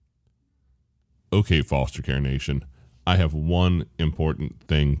Okay, Foster Care Nation, I have one important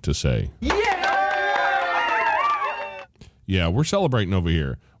thing to say. Yeah, we're celebrating over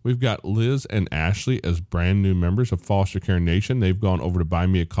here. We've got Liz and Ashley as brand new members of Foster Care Nation. They've gone over to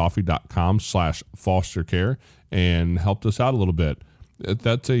buymeacoffee.com/fostercare and helped us out a little bit.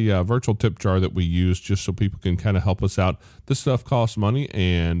 That's a virtual tip jar that we use just so people can kind of help us out. This stuff costs money,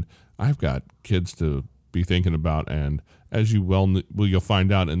 and I've got kids to be thinking about. And as you'll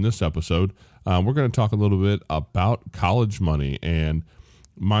find out in this episode, we're going to talk a little bit about college money and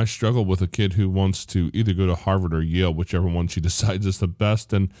my struggle with a kid who wants to either go to Harvard or Yale, whichever one she decides is the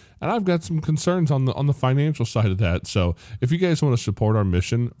best. And I've got some concerns on the financial side of that. So if you guys want to support our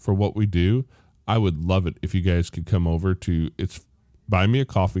mission for what we do, I would love it if you guys could come over to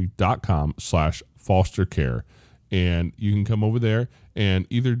buymeacoffee.com/fostercare. And you can come over there and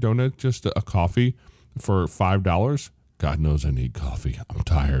either donate just a coffee for $5. God knows I need coffee. I'm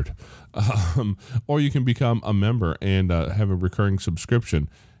tired. Or you can become a member and have a recurring subscription.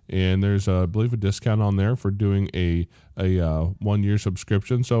 And there's, I believe, a discount on there for doing a 1-year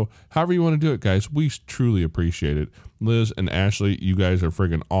subscription. So however you want to do it, guys, we truly appreciate it. Liz and Ashley, you guys are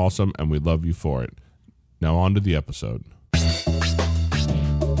friggin' awesome, and we love you for it. Now on to the episode.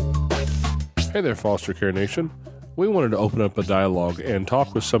 Hey there, Foster Care Nation. We wanted to open up a dialogue and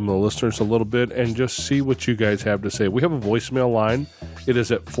talk with some of the listeners a little bit and just see what you guys have to say. We have a voicemail line. It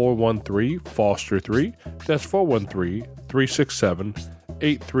is at 413-FOSTER3. That's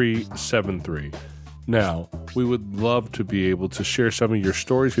 413-367-8373. Now, we would love to be able to share some of your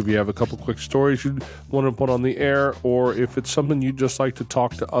stories. If you have a couple quick stories you want to put on the air, or if it's something you'd just like to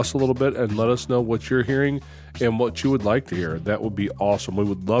talk to us a little bit and let us know what you're hearing and what you would like to hear, that would be awesome. We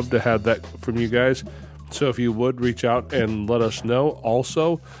would love to have that from you guys. So if you would reach out and let us know.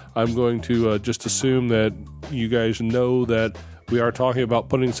 Also, I'm going to just assume that you guys know that we are talking about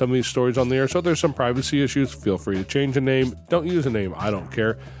putting some of these stories on the air. So if there's some privacy issues, feel free to change a name. Don't use a name. I don't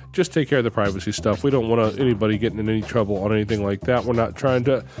care. Just take care of the privacy stuff. We don't want anybody getting in any trouble on anything like that. We're not trying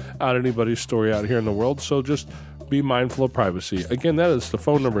to out anybody's story out here in the world. So just be mindful of privacy. Again, that is the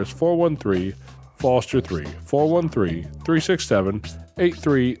phone number is 413-FOSTER3,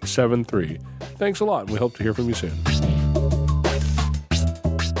 413-367-8373. Thanks a lot, and we hope to hear from you soon.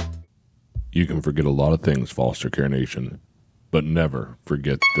 You can forget a lot of things, Foster Care Nation, but never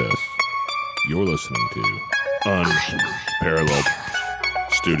forget this. You're listening to Unparalleled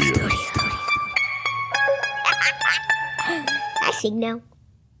Studios. I signal.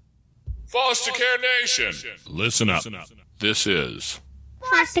 Foster Care Nation, listen up. This is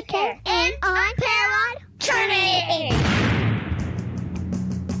Foster Care and Unparalleled Journey.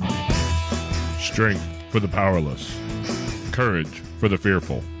 strength for the powerless, courage for the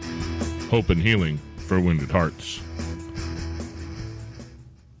fearful, hope and healing for wounded hearts.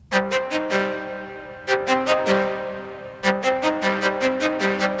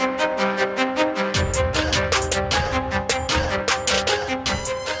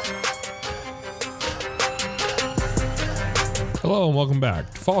 Hello and welcome back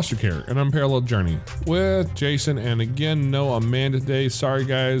to Foster Care, an Unparalleled Journey with Jason. And again, no Amanda today. Sorry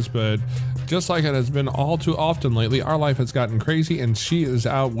guys, but just like it has been all too often lately, our life has gotten crazy and she is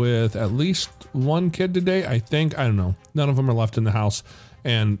out with at least one kid today, I think. I don't know. None of them are left in the house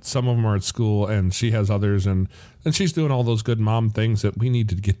and some of them are at school and she has others and she's doing all those good mom things that we need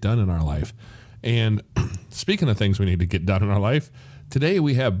to get done in our life. And speaking of things we need to get done in our life, today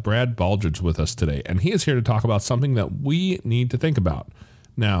we have Brad Baldridge with us today, and he is here to talk about something that we need to think about.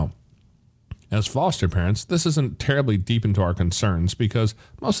 Now, as foster parents, this isn't terribly deep into our concerns because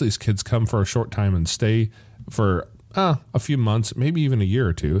most of these kids come for a short time and stay for a few months, maybe even a year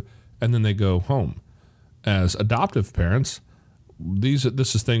or two, and then they go home. As adoptive parents, this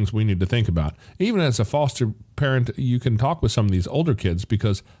is things we need to think about. Even as a foster parent, you can talk with some of these older kids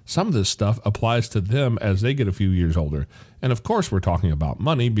because some of this stuff applies to them as they get a few years older. And of course, we're talking about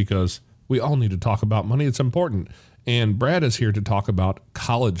money because we all need to talk about money. It's important. And Brad is here to talk about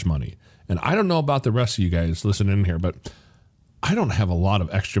college money. And I don't know about the rest of you guys listening in here, but I don't have a lot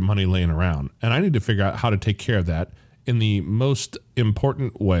of extra money laying around. And I need to figure out how to take care of that in the most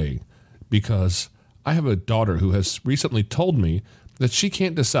important way because I have a daughter who has recently told me that she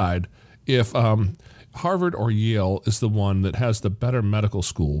can't decide if Harvard or Yale is the one that has the better medical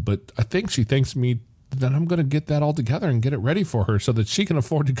school. But I think she thinks that I'm going to get that all together and get it ready for her so that she can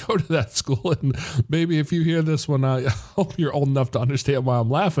afford to go to that school. And maybe if you hear this one, I hope you're old enough to understand why I'm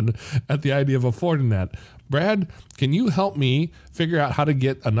laughing at the idea of affording that. Brad, can you help me figure out how to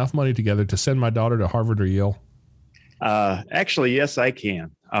get enough money together to send my daughter to Harvard or Yale? Actually, yes, I can.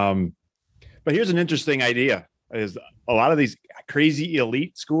 But here's an interesting idea: is a lot of these crazy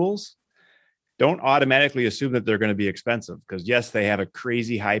elite schools, don't automatically assume that they're going to be expensive, because yes, they have a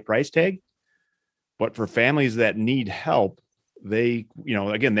crazy high price tag, but for families that need help, they,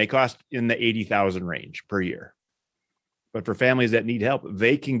 again, they cost in the 80,000 range per year. But for families that need help,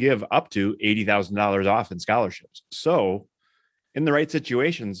 they can give up to $80,000 off in scholarships. So in the right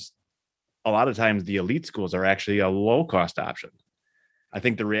situations, a lot of times the elite schools are actually a low cost option. I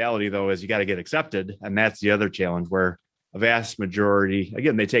think the reality, though, is you got to get accepted. And that's the other challenge, where a vast majority,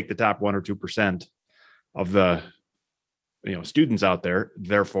 again, they take the top 1 or 2% of the students out there.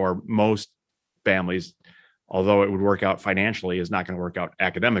 Therefore, most families, although it would work out financially, is not going to work out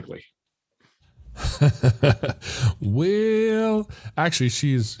academically. Well, actually,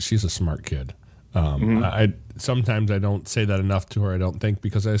 she's a smart kid. I sometimes I don't say that enough to her, I don't think,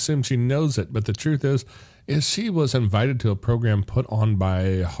 because I assume she knows it. But the truth is she was invited to a program put on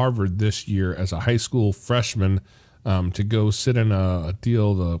by Harvard this year as a high school freshman, to go sit in a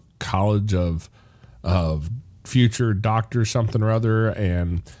deal, the College of Future Doctor something or other,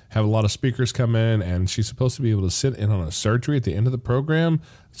 and have a lot of speakers come in. And she's supposed to be able to sit in on a surgery at the end of the program.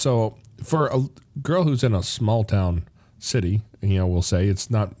 So for a girl who's in a small town city, we'll say it's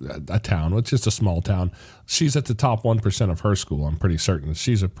not a town, it's just a small town. She's at the top 1% of her school. I'm pretty certain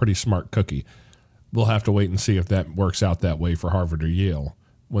she's a pretty smart cookie. We'll have to wait and see if that works out that way for Harvard or Yale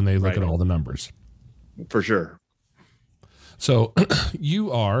when they look at all the numbers. For sure. So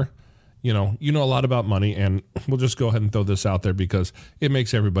you are, you know a lot about money, and we'll just go ahead and throw this out there because it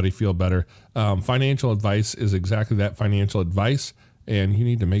makes everybody feel better. Financial advice is exactly that, financial advice. And you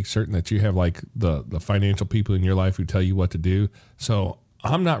need to make certain that you have like the financial people in your life who tell you what to do. So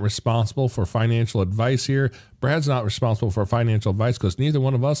I'm not responsible for financial advice here. Brad's not responsible for financial advice because neither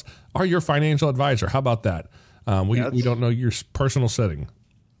one of us are your financial advisor. How about that? We don't know your personal setting.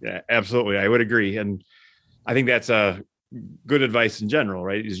 Yeah, absolutely. I would agree. And I think that's a good advice in general,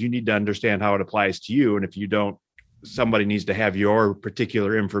 right? Is you need to understand how it applies to you. And if you don't, somebody needs to have your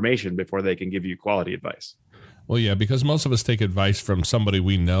particular information before they can give you quality advice. Well, yeah, because most of us take advice from somebody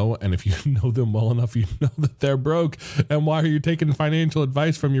we know, and if you know them well enough, you know that they're broke. And why are you taking financial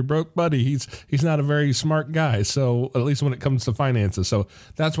advice from your broke buddy? He's not a very smart guy, so at least when it comes to finances. So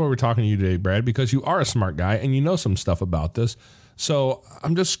that's why we're talking to you today, Brad, because you are a smart guy and you know some stuff about this. So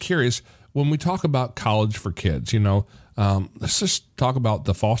I'm just curious, when we talk about college for kids, let's just talk about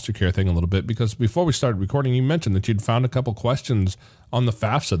the foster care thing a little bit, because before we started recording, you mentioned that you'd found a couple questions on the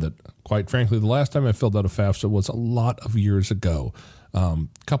FAFSA that, quite frankly, the last time I filled out a FAFSA was a lot of years ago, a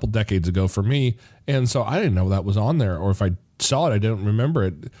couple decades ago for me. And so I didn't know that was on there, or if I saw it, I didn't remember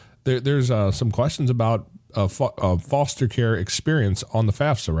it. There's some questions about foster care experience on the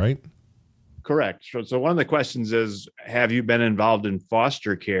FAFSA, right? Correct. So one of the questions is, have you been involved in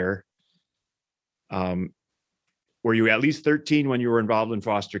foster care? Were you at least 13 when you were involved in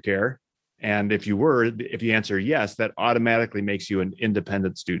foster care? And if you answer yes, that automatically makes you an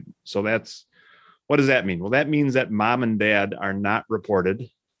independent student. So what does that mean? Well, that means that mom and dad are not reported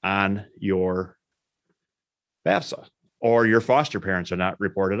on your FAFSA, or your foster parents are not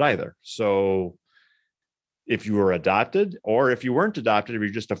reported either. So if you were adopted, or if you weren't adopted, if you're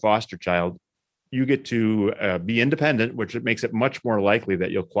just a foster child, you get to be independent, which makes it much more likely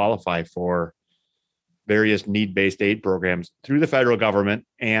that you'll qualify for various need-based aid programs through the federal government.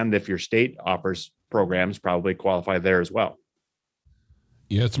 And if your state offers programs, probably qualify there as well.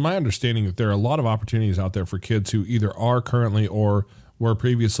 Yeah, it's my understanding that there are a lot of opportunities out there for kids who either are currently or were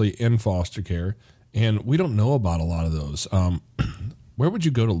previously in foster care, and we don't know about a lot of those. Where would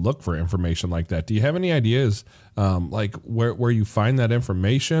you go to look for information like that? Do you have any ideas, like where you find that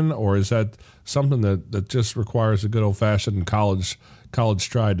information, or is that something that just requires a good old-fashioned college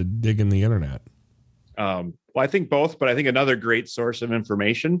try to dig in the internet? Well, I think both, but I think another great source of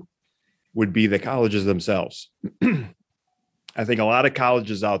information would be the colleges themselves. I think a lot of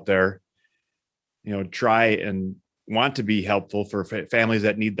colleges out there, try and want to be helpful for families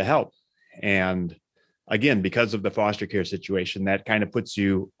that need the help. And again, because of the foster care situation, that kind of puts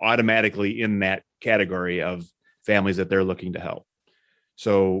you automatically in that category of families that they're looking to help.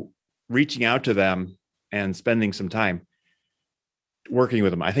 So reaching out to them and spending some time working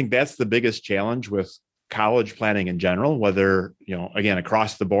with them. I think that's the biggest challenge with college planning in general, whether, again,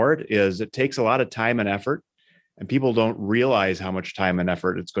 across the board, is it takes a lot of time and effort, and people don't realize how much time and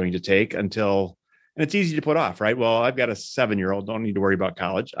effort it's going to take and it's easy to put off, right? Well, I've got a 7-year-old, don't need to worry about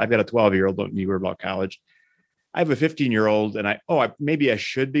college. I've got a 12-year-old, don't need to worry about college. I have a 15-year-old and maybe I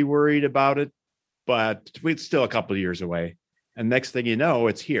should be worried about it, but it's still a couple of years away. And next thing you know,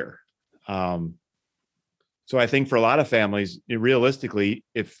 it's here. So I think for a lot of families, realistically,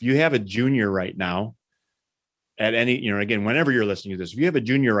 if you have a junior right now at any, again, whenever you're listening to this, if you have a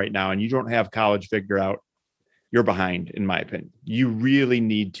junior right now and you don't have college figured out, you're behind, in my opinion. You really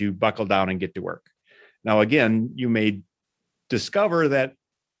need to buckle down and get to work. Now, again, you may discover that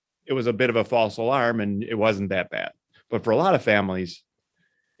it was a bit of a false alarm and it wasn't that bad. But for a lot of families,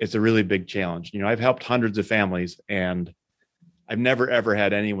 it's a really big challenge. I've helped hundreds of families, and I've never, ever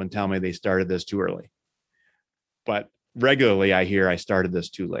had anyone tell me they started this too early. But regularly I hear I started this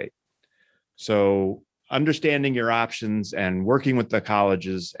too late. So understanding your options and working with the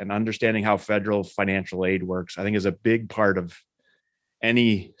colleges and understanding how federal financial aid works, I think, is a big part of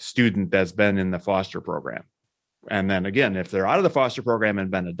any student that's been in the foster program. And then again, if they're out of the foster program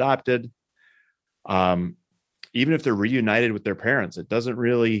and been adopted, even if they're reunited with their parents, it doesn't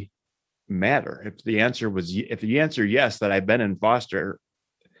really matter. If the answer yes, that I've been in foster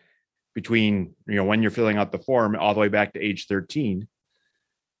between, when you're filling out the form all the way back to age 13,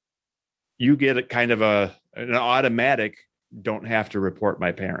 you get a kind of an automatic don't have to report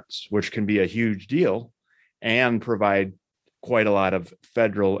my parents, which can be a huge deal and provide quite a lot of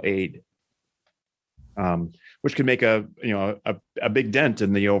federal aid, which can make a big dent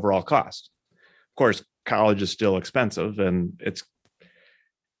in the overall cost. Of course, college is still expensive, and it's,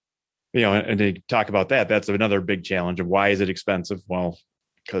 and to talk about that, that's another big challenge of why is it expensive? Well,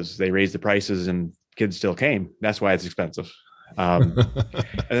 because they raised the prices and kids still came. That's why it's expensive. And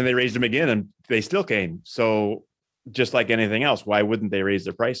then they raised them again and they still came. So just like anything else, why wouldn't they raise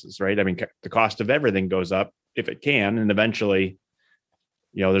their prices, right? I mean, the cost of everything goes up if it can, and eventually,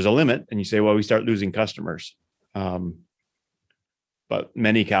 there's a limit, and you say, well, we start losing customers. But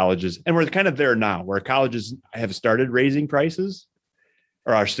many colleges, and we're kind of there now, where colleges have started raising prices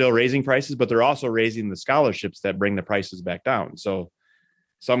or are still raising prices, but they're also raising the scholarships that bring the prices back down. So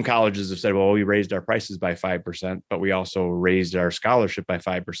some colleges have said, well, we raised our prices by 5%, but we also raised our scholarship by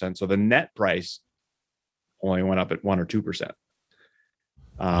 5%. So the net price only went up at 1 or 2%.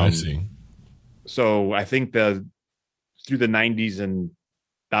 I see. So I think through the 90s and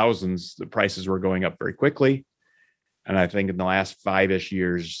thousands, the prices were going up very quickly. And I think in the last 5-ish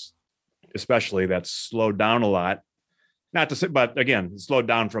years, especially, that's slowed down a lot. Not to say, but again, it slowed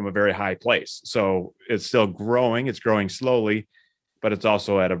down from a very high place. So it's still growing. It's growing slowly, but it's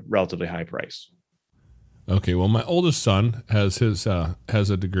also at a relatively high price. Okay. Well, my oldest son has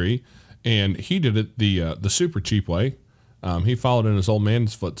a degree, and he did it the super cheap way. He followed in his old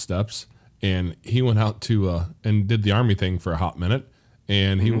man's footsteps, and he went out to and did the Army thing for a hot minute,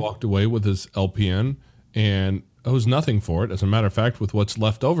 and he walked away with his LPN and owes nothing for it. As a matter of fact, with what's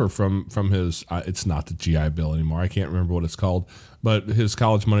left over from his, it's not the GI Bill anymore. I can't remember what it's called, but his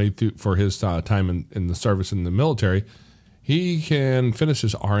college money for his time in the service in the military, he can finish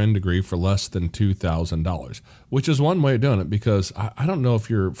his RN degree for less than $2,000, which is one way of doing it, because I don't know if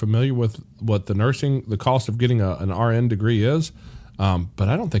you're familiar with what the cost of getting an RN degree is, but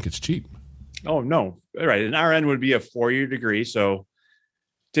I don't think it's cheap. Oh, no. Right. An RN would be a 4-year degree. So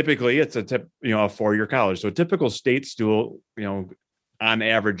typically it's a 4-year college. So a typical state school, on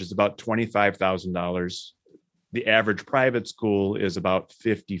average is about $25,000. The average private school is about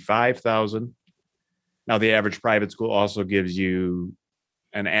 $55,000. Now, the average private school also gives you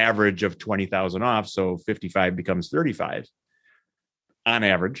an average of $20,000 off. So 55 becomes 35 on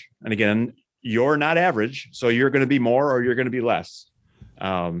average. And again, you're not average. So you're going to be more or you're going to be less.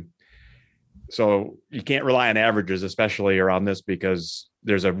 So you can't rely on averages, especially around this, because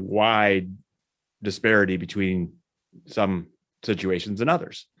there's a wide disparity between some situations and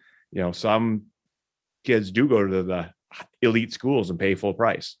others. Some kids do go to the elite schools and pay full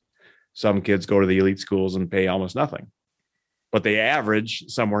price. Some kids go to the elite schools and pay almost nothing, but they average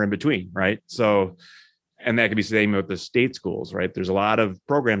somewhere in between, right? So, and that could be the same with the state schools, right? There's a lot of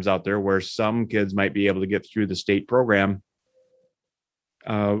programs out there where some kids might be able to get through the state program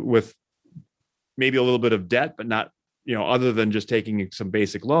with maybe a little bit of debt, but not, other than just taking some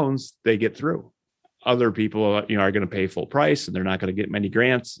basic loans, they get through. Other people, are going to pay full price and they're not going to get many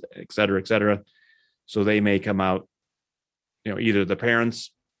grants, et cetera, et cetera. So they may come out, either the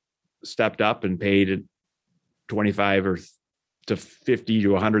parents stepped up and paid 25 or to 50 to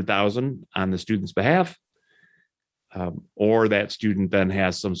 100,000 on the student's behalf, or that student then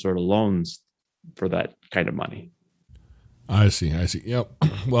has some sort of loans for that kind of money. I see. Yep.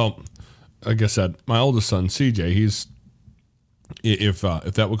 Well, like I said, my oldest son, CJ, he's, if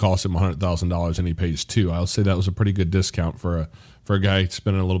that would cost him $100,000 and he pays $2,000, I'll say that was a pretty good discount for a guy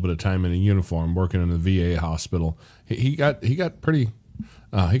spending a little bit of time in a uniform working in a VA hospital. He got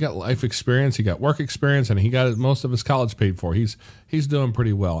life experience, he got work experience, and he got most of his college paid for. He's doing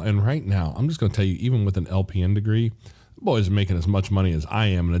pretty well. And right now, I'm just going to tell you, even with an LPN degree, the boy's making as much money as I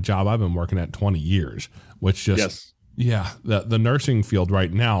am in a job I've been working at 20 years, which just, Yes. yeah, the nursing field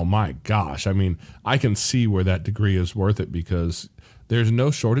right now, my gosh. I mean, I can see where that degree is worth it because there's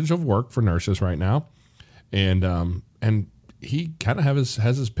no shortage of work for nurses right now. And he kind of has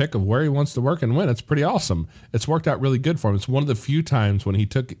his pick of where he wants to work and when. It's pretty awesome. It's worked out really good for him. It's one of the few times when he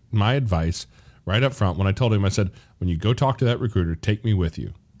took my advice right up front. When I told him, I said, when you go talk to that recruiter, take me with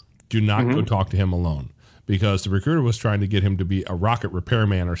you. Do not go talk to him alone, because the recruiter was trying to get him to be a rocket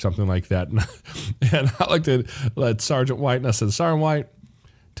repairman or something like that. And I looked at Sergeant White and I said, Sergeant White,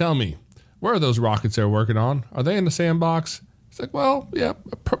 tell me, where are those rockets they're working on? Are they in the sandbox? He's like, well, yeah,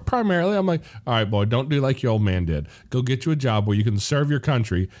 primarily. I'm like, all right, boy, don't do like your old man did. Go get you a job where you can serve your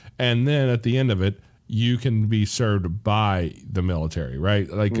country. And then at the end of it, you can be served by the military, right?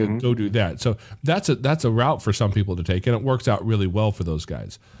 Like, go do that. So that's a route for some people to take, and it works out really well for those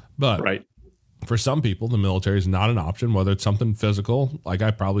guys. But Right. for some people, the military is not an option, whether it's something physical, like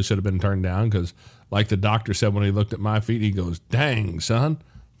I probably should have been turned down because, like the doctor said when he looked at my feet, he goes, dang, son,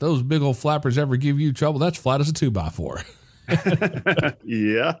 those big old flappers ever give you trouble? That's flat as a 2x4.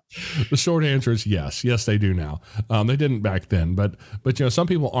 Yeah. The short answer is yes. Yes, they do now. They didn't back then, but some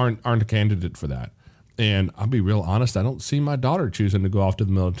people aren't a candidate for that. And I'll be real honest, I don't see my daughter choosing to go off to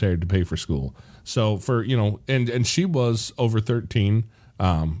the military to pay for school. So and she was over 13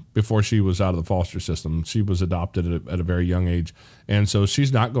 before she was out of the foster system. She was adopted at a very young age. And so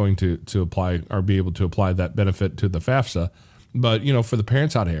she's not going to apply or be able to apply that benefit to the FAFSA. But, for the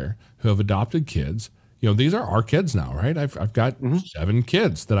parents out here who have adopted kids, these are our kids now, right? I've got 7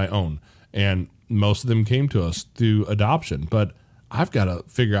 kids that I own, and most of them came to us through adoption. But I've got to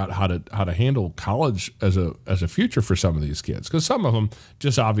figure out how to handle college as a future for some of these kids, because some of them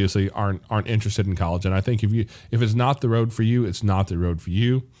just obviously aren't interested in college. And I think if it's not the road for you, it's not the road for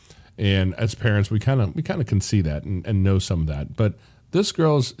you. And as parents, we kind of can see that and know some of that. But this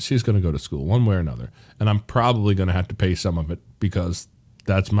she's going to go to school one way or another, and I'm probably going to have to pay some of it because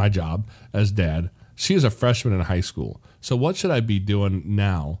that's my job as dad. She is a freshman in high school. So what should I be doing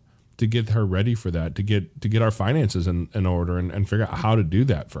now to get her ready for that, to get our finances in order and figure out how to do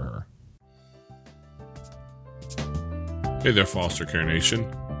that for her? Hey there, Foster Care Nation.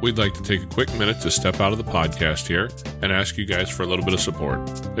 We'd like to take a quick minute to step out of the podcast here and ask you guys for a little bit of support.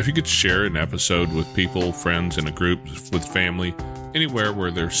 If you could share an episode with people, friends, in a group, with family, anywhere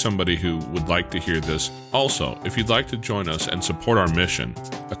where there's somebody who would like to hear this. Also, if you'd like to join us and support our mission,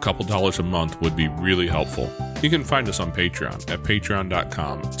 a couple dollars a month would be really helpful. You can find us on Patreon at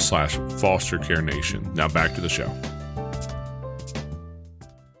patreon.com/fostercarenation. Now back to the show.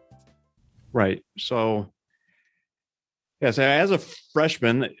 Right. So, yes, as a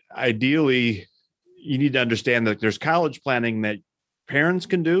freshman, ideally, you need to understand that there's college planning that parents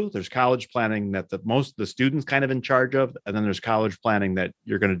can do. There's college planning that most of the students kind of in charge of, and then there's college planning that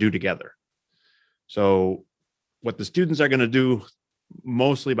you're going to do together. So what the students are going to do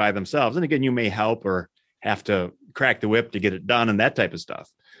mostly by themselves, and again, you may help or have to crack the whip to get it done and that type of stuff,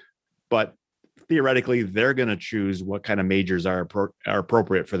 but theoretically, they're going to choose what kind of majors are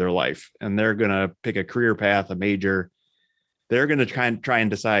appropriate for their life, and they're going to pick a career path, a major. They're going to try and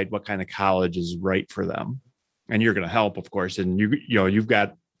decide what kind of college is right for them. And you're going to help, of course, and you're going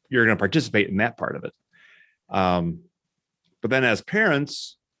to participate in that part of it. But then as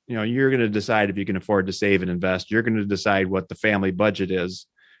parents, you're going to decide if you can afford to save and invest. You're going to decide what the family budget is.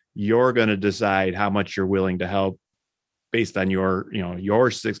 You're going to decide how much you're willing to help based on your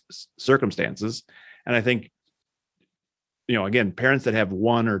circumstances. And I think, again, parents that have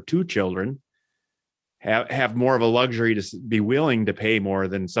 1 or 2 children have more of a luxury to be willing to pay more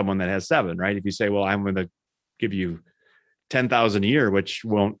than someone that has 7, right? If you say, well, I'm going to give you $10,000 a year, which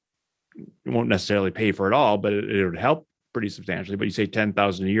won't necessarily pay for it all, but it would help pretty substantially. But you say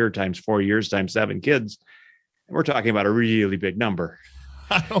 $10,000 a year times 4 years times 7 kids, and we're talking about a really big number.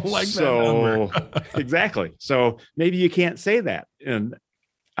 I don't like that number. Exactly. So maybe you can't say that. And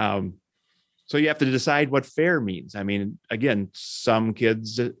so you have to decide what fair means. I mean, again, some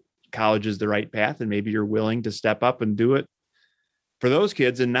kids, college is the right path, and maybe you're willing to step up and do it for those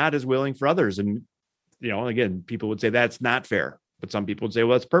kids and not as willing for others. And, again, people would say that's not fair, but some people would say,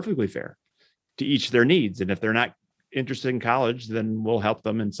 well, it's perfectly fair, to each their needs. And if they're not interested in college, then we'll help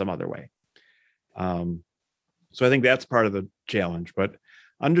them in some other way. So I think that's part of the challenge, but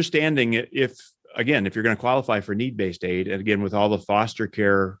understanding if you're going to qualify for need-based aid, and again, with all the foster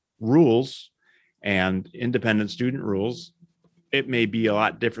care rules and independent student rules, it may be a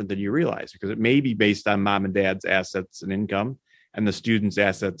lot different than you realize, because it may be based on mom and dad's assets and income and the student's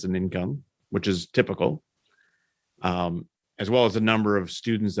assets and income, which is typical, as well as the number of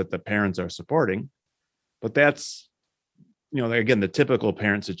students that the parents are supporting. But that's, again, the typical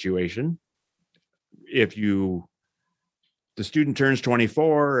parent situation. if the student turns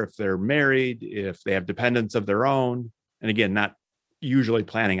 24, if they're married, if they have dependents of their own, and again, not usually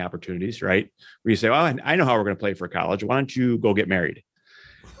planning opportunities, right? Where you say, well, I know how we're going to play for college. Why don't you go get married?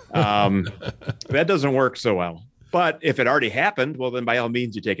 That doesn't work so well. But if it already happened, well, then by all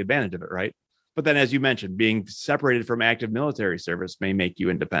means, you take advantage of it, right? But then, as you mentioned, being separated from active military service may make you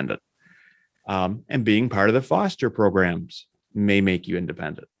independent. And being part of the foster programs may make you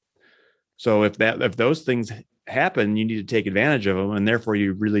independent. So if those things happen, you need to take advantage of them, and therefore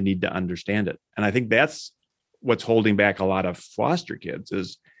you really need to understand it. And I think that's what's holding back a lot of foster kids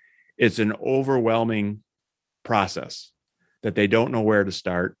is it's an overwhelming process that they don't know where to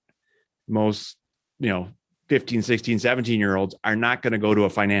start. Most, 15, 16, 17-year-olds are not going to go to a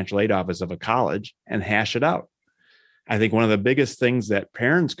financial aid office of a college and hash it out. I think one of the biggest things that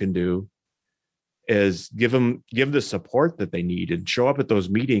parents can do is give the support that they need and show up at those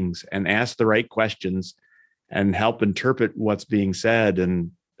meetings and ask the right questions and help interpret what's being said.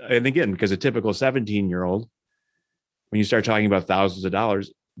 And again, because a typical 17-year-old, when you start talking about thousands of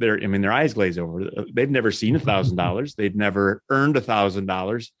dollars, their eyes glaze over. They've never seen $1,000. They've never earned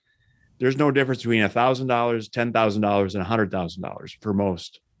 $1,000. There's no difference between $1,000, $10,000, and $100,000 for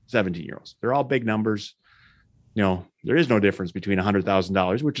most 17-year-olds. They're all big numbers. There is no difference between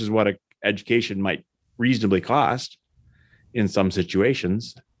 $100,000, which is what an education might reasonably cost in some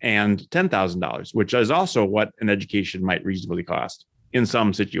situations, and $10,000, which is also what an education might reasonably cost in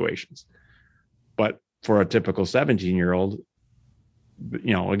some situations. But for a typical 17-year-old,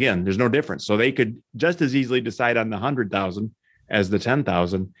 again, there's no difference. So they could just as easily decide on the 100,000 as the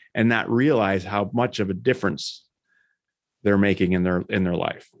 10,000 and not realize how much of a difference they're making in their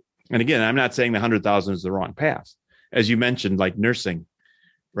life. And again, I'm not saying the 100,000 is the wrong path. As you mentioned, like nursing,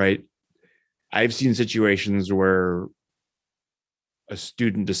 right? I've seen situations where a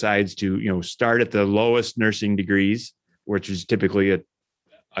student decides to, start at the lowest nursing degrees, which is typically a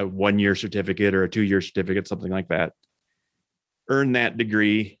 1-year certificate or a 2-year certificate, something like that. Earn that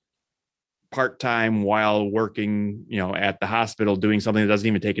degree part-time while working, at the hospital, doing something that doesn't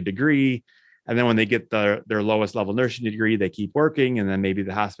even take a degree. And then when they get their lowest level nursing degree, they keep working, and then maybe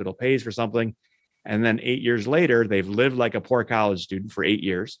the hospital pays for something. And then 8 years later, they've lived like a poor college student for 8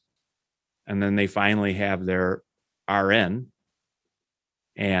 years. And then they finally have their RN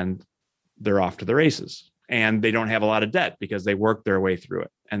and they're off to the races, and they don't have a lot of debt because they worked their way through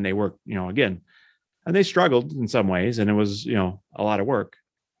it. And they worked, again, and they struggled in some ways, and it was, a lot of work.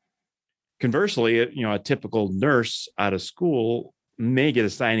 Conversely, a typical nurse out of school may get a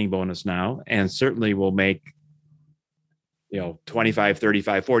signing bonus now, and certainly will make, $25, $35,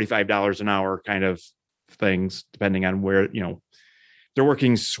 $45 an hour kind of things, depending on where, they're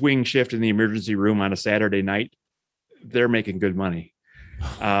working swing shift in the emergency room on a Saturday night. They're making good money.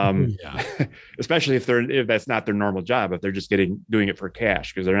 Especially if that's not their normal job, if they're just doing it for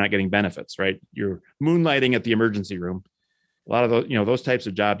cash because they're not getting benefits, right? You're moonlighting at the emergency room. A lot of those, those types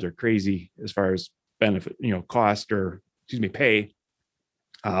of jobs are crazy as far as benefit, cost or pay.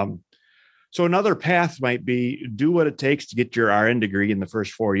 So another path might be do what it takes to get your RN degree in the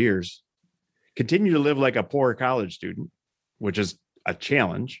first 4 years. Continue to live like a poor college student, which is a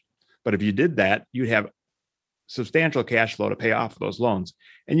challenge. But if you did that, you'd have substantial cash flow to pay off those loans.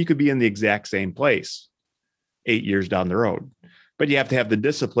 And you could be in the exact same place 8 years down the road. But you have to have the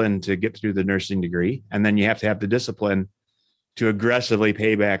discipline to get through the nursing degree. And then you have to have the discipline to aggressively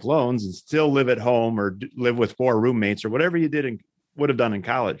pay back loans and still live at home or live with 4 roommates or whatever you did and would have done in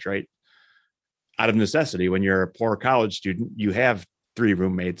college, right? Out of necessity, when you're a poor college student, you have 3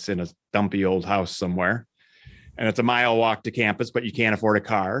 roommates in a dumpy old house somewhere, and it's a mile walk to campus, but you can't afford a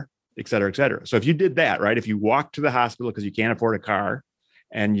car, et cetera, et cetera. So if you did that, right, if you walked to the hospital because you can't afford a car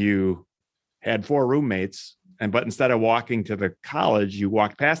and you had 4 roommates, but instead of walking to the college, you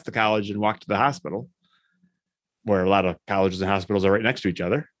walked past the college and walked to the hospital, where a lot of colleges and hospitals are right next to each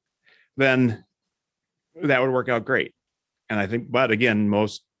other, then that would work out great. And I think, but again,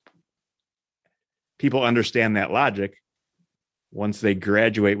 most people understand that logic. Once they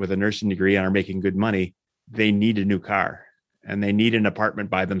graduate with a nursing degree and are making good money, they need a new car and they need an apartment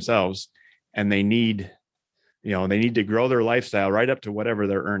by themselves, and they need to grow their lifestyle right up to whatever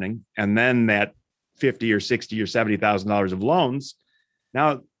they're earning. And then that $50 or $60 or $70,000 of loans,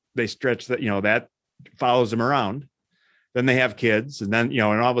 now they stretch that, that follows them around. Then they have kids, and then,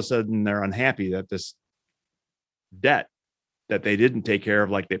 and all of a sudden they're unhappy that this debt that they didn't take care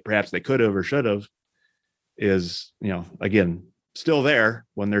of like perhaps they could have or should have is, again, still there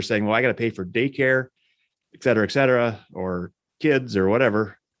when they're saying, well, I got to pay for daycare, et cetera, or kids or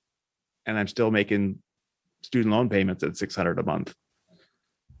whatever. And I'm still making student loan payments at $600 a month.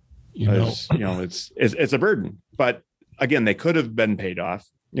 It's a burden. But again, they could have been paid off.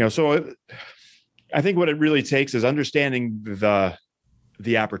 So I think what it really takes is understanding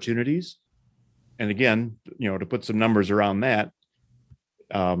the opportunities. And again, to put some numbers around that,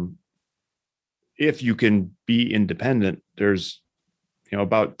 if you can be independent, there's,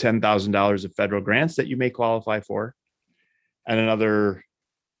 about $10,000 of federal grants that you may qualify for, and another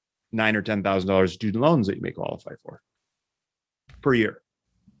 $9,000 or $10,000 student loans that you may qualify for per year.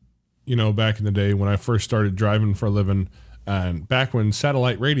 Back in the day when I first started driving for a living, and back when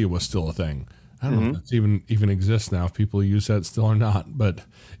satellite radio was still a thing. I don't know if that's even exists now, if people use that still or not, but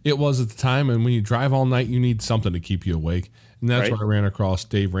it was at the time. And when you drive all night, you need something to keep you awake. And that's where I ran across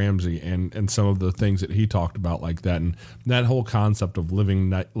Dave Ramsey and some of the things that he talked about like that. And that whole concept of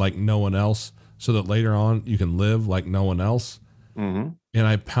living like no one else so that later on you can live like no one else. Mm-hmm. And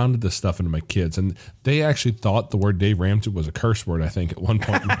I pounded this stuff into my kids, and they actually thought the word Dave Ramsey was a curse word, I think, at one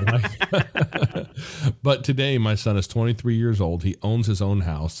point in my life. But today, my son is 23 years old. He owns his own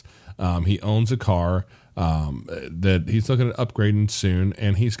house. He owns a car that he's looking at upgrading soon,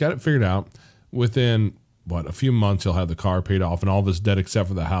 and he's got it figured out. Within, a few months, he'll have the car paid off and all of his debt except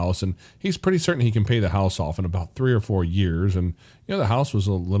for the house. And he's pretty certain he can pay the house off in about 3 or 4 years. And, the house was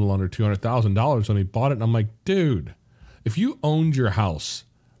a little under $200,000 when he bought it. And I'm like, dude, if you owned your house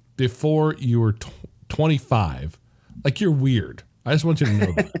before you were 25, you're weird. I just want you to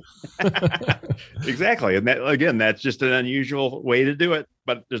know that. Exactly. And that, again, that's just an unusual way to do it,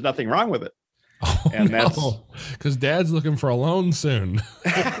 but there's nothing wrong with it. That's because dad's looking for a loan soon.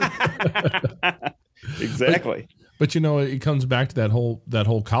 Exactly. But it comes back to that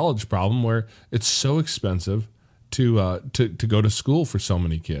whole college problem where it's so expensive to go to school for so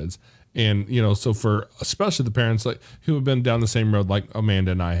many kids. And, so for especially the parents who have been down the same road like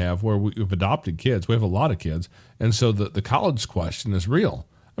Amanda and I have, where we've adopted kids, we have a lot of kids. And so the college question is real.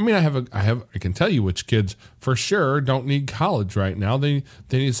 I mean, I can tell you which kids for sure don't need college right now. They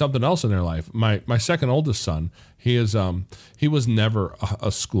need something else in their life. My second oldest son, he was never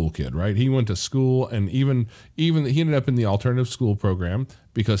a school kid, right? He went to school, and even he ended up in the alternative school program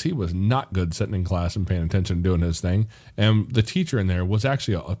because he was not good sitting in class and paying attention and doing his thing. And the teacher in there was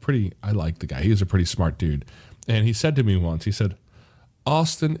actually I like the guy. He was a pretty smart dude. And he said to me once, he said,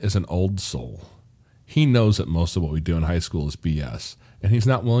 Austin is an old soul. He knows that most of what we do in high school is BS, and he's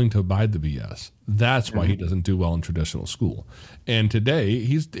not willing to abide the BS. That's why he doesn't do well in traditional school. And today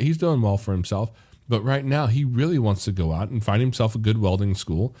he's doing well for himself. But right now, he really wants to go out and find himself a good welding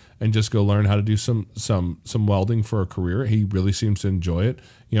school and just go learn how to do some welding for a career. He really seems to enjoy it.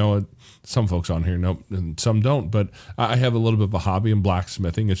 Some folks on here know, and some don't. But I have a little bit of a hobby in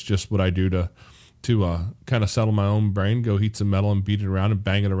blacksmithing. It's just what I do to kind of settle my own brain, go heat some metal and beat it around and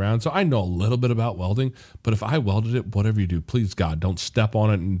bang it around. So I know a little bit about welding, but if I welded it, whatever you do, please God, don't step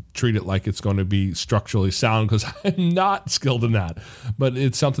on it and treat it like it's going to be structurally sound, because I'm not skilled in that. But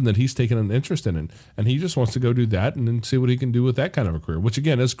it's something that he's taken an interest in, and he just wants to go do that and then see what he can do with that kind of a career, which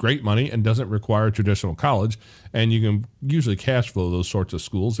again is great money and doesn't require traditional college. And you can usually cash flow those sorts of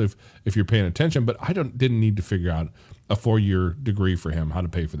schools if you're paying attention. But I didn't need to figure out a 4-year degree for him, how to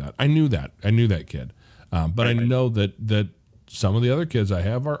pay for that. I knew that kid. But I know that some of the other kids I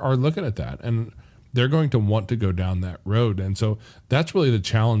have are looking at that, and they're going to want to go down that road. And so that's really the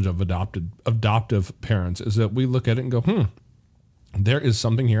challenge of adoptive parents, is that we look at it and go, there is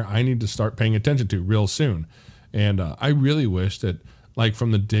something here I need to start paying attention to real soon. And I really wish that,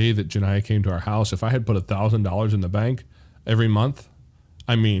 from the day that Janiyah came to our house, if I had put $1,000 in the bank every month,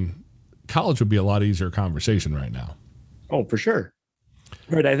 college would be a lot easier conversation right now. Oh, for sure.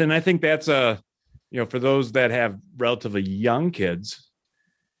 Right. And I think that's for those that have relatively young kids,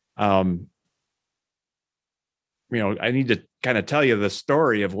 I need to kind of tell you the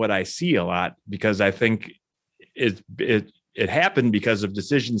story of what I see a lot, because I think it happened because of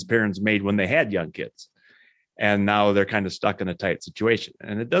decisions parents made when they had young kids. And now they're kind of stuck in a tight situation.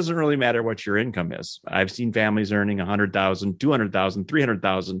 And it doesn't really matter what your income is. I've seen families earning $100,000, $200,000,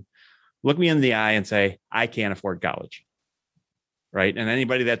 $300,000 look me in the eye and say, I can't afford college. Right. And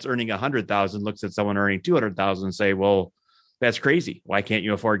anybody that's earning 100,000 looks at someone earning 200,000 and say, well, that's crazy. Why can't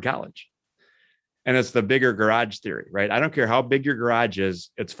you afford college? And it's the bigger garage theory, right? I don't care how big your garage is,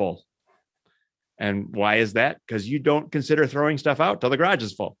 it's full. And why is that? Because you don't consider throwing stuff out till the garage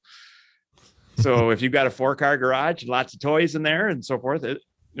is full. So if you've got a 4-car garage and lots of toys in there and so forth,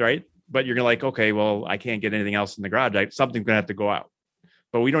 right? But you're like, okay, well, I can't get anything else in the garage. Something's going to have to go out.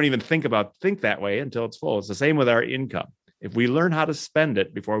 But we don't even think that way until it's full. It's the same with our income. If we learn how to spend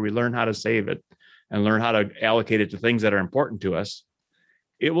it before we learn how to save it and learn how to allocate it to things that are important to us,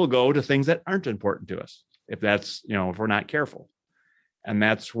 it will go to things that aren't important to us. If we're not careful. And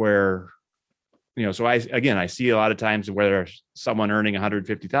that's where, so I see a lot of times where there's someone earning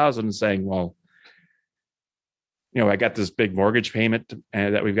 150,000 and saying, well, I got this big mortgage payment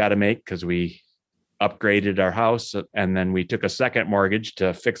that we've got to make because we upgraded our house, and then we took a second mortgage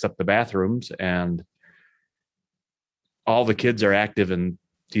to fix up the bathrooms, and all the kids are active in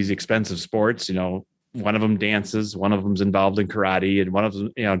these expensive sports. One of them dances, one of them's involved in karate, and one of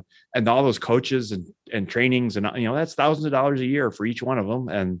them, and all those coaches and trainings, and that's thousands of dollars a year for each one of them,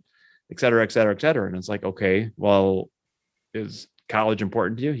 and et cetera, et cetera, et cetera. And it's like, okay, well, is college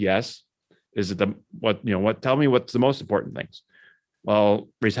important to you? Yes. Is it tell me what's the most important things? Well,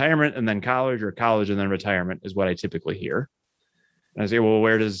 retirement and then college, or college and then retirement is what I typically hear. And I say, well,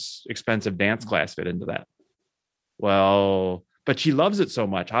 where does expensive dance class fit into that? Well, but she loves it so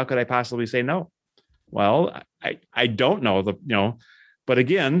much. How could I possibly say no? Well, I don't know but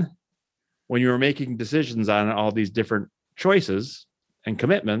again, when you're making decisions on all these different choices and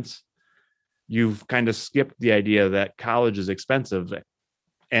commitments, you've kind of skipped the idea that college is expensive,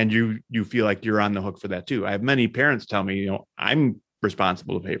 and you feel like you're on the hook for that too. I have many parents tell me, I'm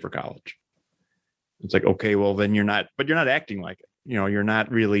responsible to pay for college. It's like, okay, well then you're not acting like it. You're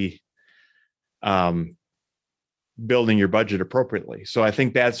not really building your budget appropriately. So I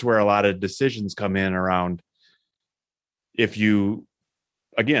think that's where a lot of decisions come in around, if you,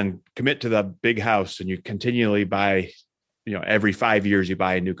 again, commit to the big house and you continually buy, every 5 years you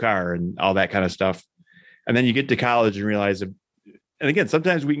buy a new car and all that kind of stuff. And then you get to college and realize that, and again,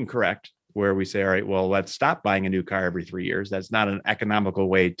 sometimes we can correct where we say, all right, well, let's stop buying a new car every 3 years. That's not an economical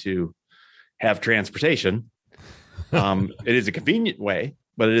way to have transportation. It is a convenient way,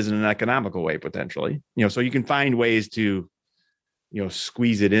 but it isn't an economical way potentially. So you can find ways to,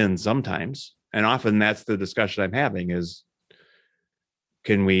 squeeze it in sometimes. And often that's the discussion I'm having is,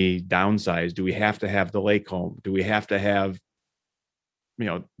 can we downsize? Do we have to have the lake home? Do we have to have,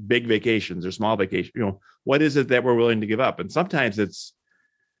 big vacations or small vacations? What is it that we're willing to give up? And sometimes it's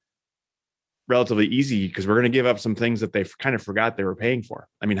relatively easy because we're going to give up some things that they kind of forgot they were paying for.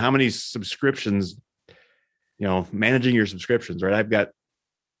 I mean, how many subscriptions, managing your subscriptions, right? I've got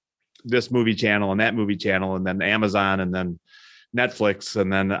this movie channel and that movie channel, and then Amazon, and then Netflix.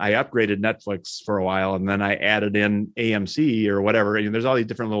 And then I upgraded Netflix for a while, and then I added in AMC or whatever. There's all these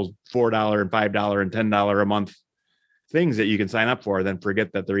different little $4 and $5 and $10 a month things that you can sign up for, then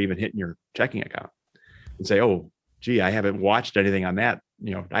forget that they're even hitting your checking account and say, oh, gee, I haven't watched anything on that.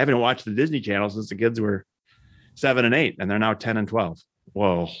 I haven't watched the Disney Channel since the kids were 7 and 8, and they're now 10 and 12.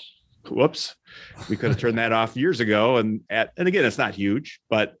 Whoa, whoops. We could have turned that off years ago. And again, it's not huge,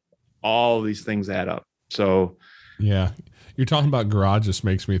 but all these things add up. So yeah, you're talking about garage. Just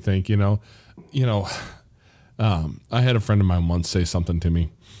makes me think, I had a friend of mine once say something to me.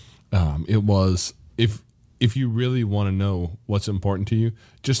 It was, if you really want to know what's important to you,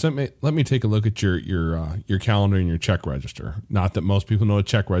 just let me take a look at your calendar and your check register. Not that most people know a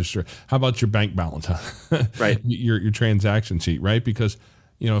check register. How about your bank balance? Right. Your transaction sheet, right? Because,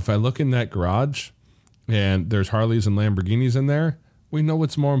 if I look in that garage and there's Harleys and Lamborghinis in there, we know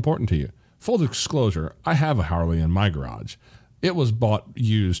what's more important to you. Full disclosure, I have a Harley in my garage. It was bought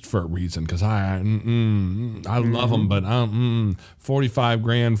used for a reason because I love them, but 45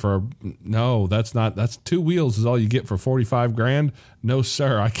 grand for no, that's 2 wheels is all you get for 45 grand. No,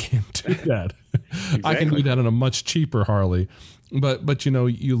 sir, I can't do that. Exactly. I can do that on a much cheaper Harley. But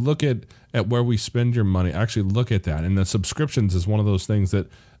you look at where we spend your money, actually look at that. And the subscriptions is one of those things that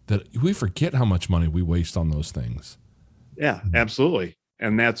we forget how much money we waste on those things. Yeah, absolutely.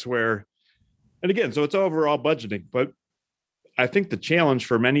 And that's where, and again, so it's overall budgeting, but I think the challenge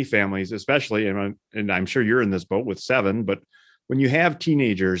for many families, especially, and I'm sure you're in this boat with 7, but when you have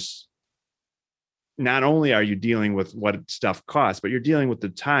teenagers, not only are you dealing with what stuff costs, but you're dealing with the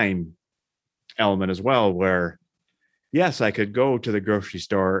time element as well, where yes, I could go to the grocery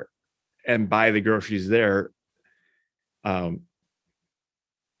store and buy the groceries there. Or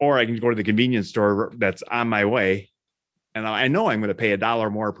I can go to the convenience store that's on my way, and I know I'm going to pay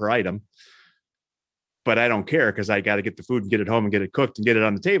 $1 more per item, but I don't care because I got to get the food and get it home and get it cooked and get it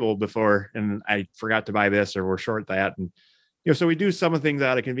on the table before, and I forgot to buy this or we're short that. And, so we do some of things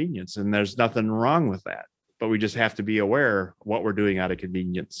out of convenience, and there's nothing wrong with that, but we just have to be aware what we're doing out of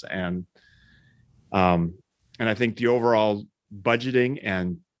convenience. And I think the overall budgeting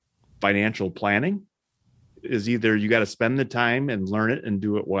and financial planning is either you got to spend the time and learn it and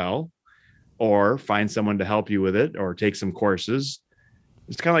do it well, or find someone to help you with it, or take some courses.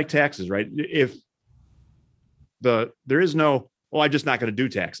 It's kind of like taxes, right? If there is no, well, I'm just not going to do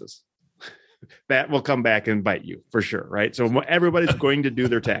taxes. That will come back and bite you for sure, right? So everybody's going to do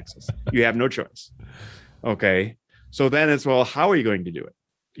their taxes. You have no choice. Okay. So then it's, well, how are you going to do it?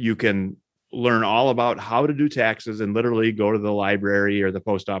 You can learn all about how to do taxes and literally go to the library or the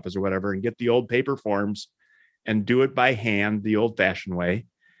post office or whatever and get the old paper forms and do it by hand the old fashioned way.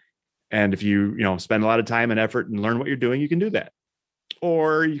 And if you spend a lot of time and effort and learn what you're doing, you can do that.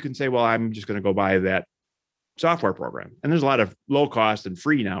 Or you can say, well, I'm just going to go buy that software program. And there's a lot of low cost and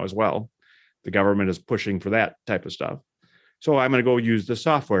free now as well. The government is pushing for that type of stuff. So I'm going to go use the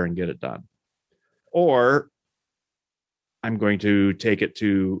software and get it done. Or I'm going to take it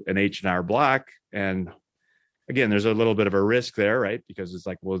to an H&R Block. And again, there's a little bit of a risk there, right? Because it's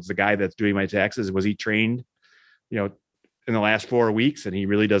like, well, it's the guy that's doing my taxes. Was he trained, in the last 4 weeks and he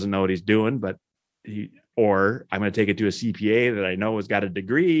really doesn't know what he's doing, or I'm going to take it to a CPA that I know has got a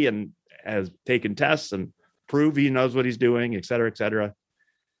degree and has taken tests and prove he knows what he's doing, et cetera, et cetera.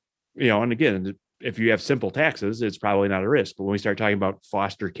 And again, if you have simple taxes, it's probably not a risk. But when we start talking about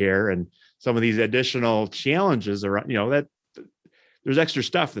foster care and some of these additional challenges around, that there's extra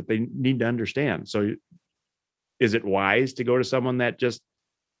stuff that they need to understand. So is it wise to go to someone that just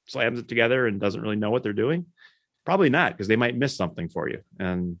slams it together and doesn't really know what they're doing? Probably not, because they might miss something for you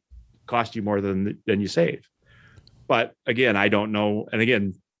and cost you more than you save. But again, I don't know. And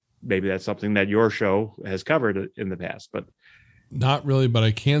again, maybe that's something that your show has covered in the past, but not really. But I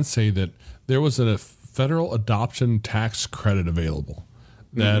can say that there was a federal adoption tax credit available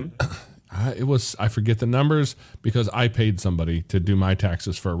that I forget the numbers because I paid somebody to do my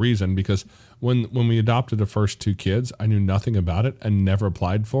taxes for a reason, because when we adopted the first 2 kids, I knew nothing about it and never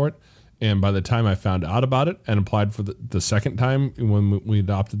applied for it. And by the time I found out about it and applied for the second time when we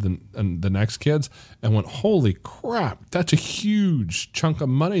adopted the next kids, and went, holy crap, that's a huge chunk of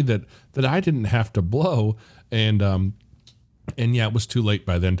money that I didn't have to blow. And yeah, it was too late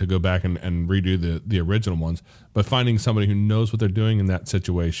by then to go back and redo the original ones. But finding somebody who knows what they're doing in that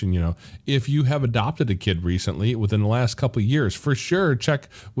situation, if you have adopted a kid recently within the last couple of years, for sure, check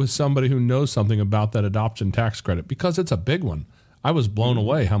with somebody who knows something about that adoption tax credit, because it's a big one. I was blown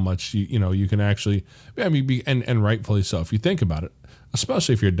away how much you can actually, and rightfully so, if you think about it,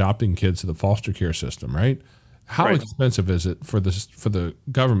 especially if you're adopting kids to the foster care system, right? How expensive is it for the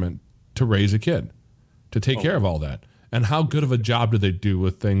government to raise a kid, to take care of all that? And how good of a job do they do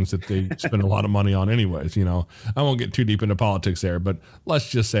with things that they spend a lot of money on anyways? I won't get too deep into politics there, but let's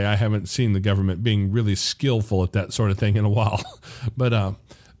just say I haven't seen the government being really skillful at that sort of thing in a while.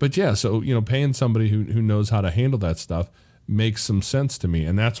 But yeah, so, paying somebody who knows how to handle that stuff makes some sense to me.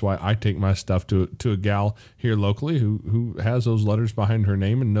 And that's why I take my stuff to a gal here locally who has those letters behind her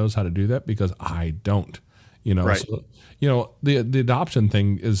name and knows how to do that, because I don't, Right. So, the adoption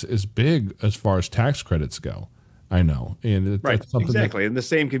thing is big as far as tax credits go. I know. And Right. that's something Exactly. And the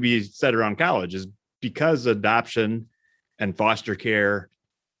same could be said around college, is because adoption and foster care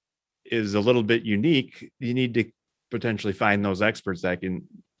is a little bit unique. You need to potentially find those experts that can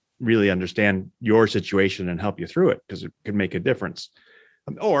really understand your situation and help you through it, because it could make a difference.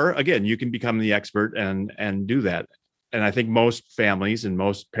 Or again, you can become the expert and do that. And I think most families and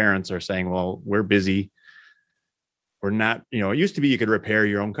most parents are saying, well, we're busy. We're not, it used to be you could repair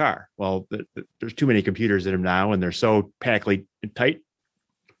your own car. Well, there's too many computers in them now, and they're so packed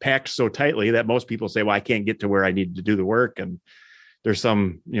so tightly that most people say, well, I can't get to where I need to do the work. And there's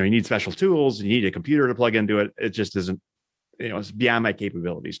some, you need special tools, you need a computer to plug into it. It just isn't, it's beyond my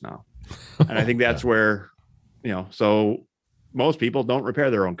capabilities now. And I think that's where, so most people don't repair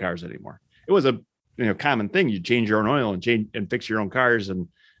their own cars anymore. It was a, common thing. You change your own oil and fix your own cars and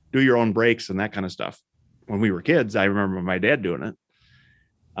do your own brakes and that kind of stuff. When we were kids, I remember my dad doing it.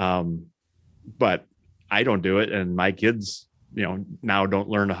 But I don't do it. And my kids, now don't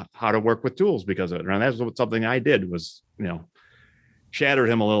learn how to work with tools because of it. And that's something I did was, shattered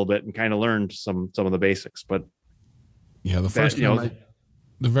him a little bit and kind of learned some of the basics. But yeah, the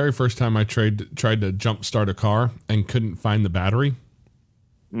very first time I tried to jump start a car and couldn't find the battery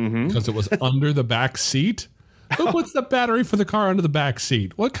because it was under the back seat. Who puts the battery for the car under the back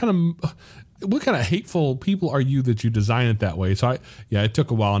seat? What kind of hateful people are you that you design it that way? So it took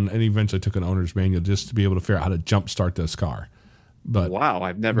a while, and eventually took an owner's manual just to be able to figure out how to jump start this car. But wow,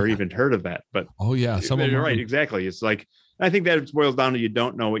 I've never even heard of that. But oh yeah, you're right, exactly. It's like, I think that boils down to you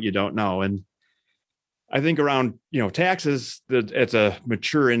don't know what you don't know. And I think around, taxes, it's a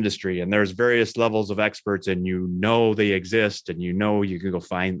mature industry, and there's various levels of experts, and they exist, and you can go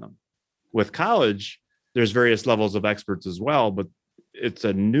find them. With college, there's various levels of experts as well, but it's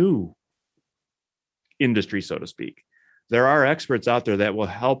a new industry, so to speak. There are experts out there that will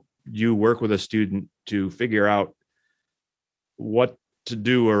help you work with a student to figure out what to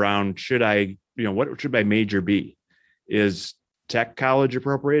do around, what should my major be? Is tech college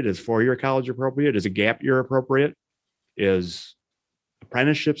appropriate? Is 4-year college appropriate? Is a gap year appropriate? is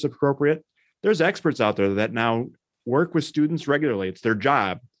apprenticeships appropriate? There's experts out there that now work with students regularly. It's their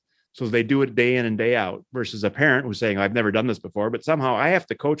job. So they do it day in and day out versus a parent who's saying, I've never done this before, but somehow I have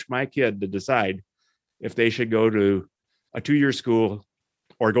to coach my kid to decide if they should go to a 2-year school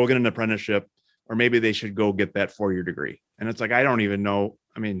or go get an apprenticeship, or maybe they should go get that 4-year degree. And it's like, I don't even know.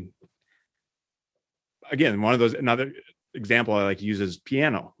 I mean, again, another example I like to use is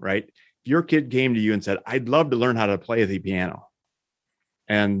piano, right? If your kid came to you and said, I'd love to learn how to play the piano,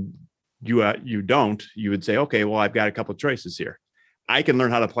 and you don't, you would say, okay, well, I've got a couple of choices here. I can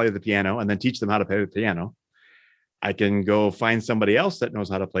learn how to play the piano and then teach them how to play the piano. I can go find somebody else that knows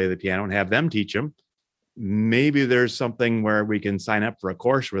how to play the piano and have them teach them. Maybe there's something where we can sign up for a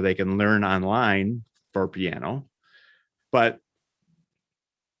course where they can learn online for piano. But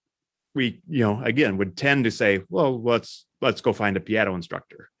we, again, would tend to say, well, let's go find a piano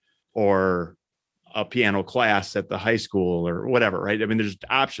instructor or a piano class at the high school or whatever, right? I mean, there's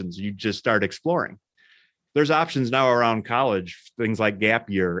options. You just start exploring. There's options now around college, things like gap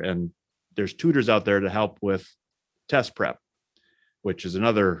year, and there's tutors out there to help with test prep, which is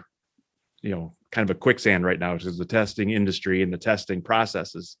another, kind of a quicksand right now, because the testing industry and the testing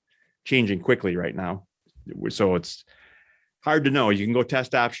process is changing quickly right now. So it's hard to know. You can go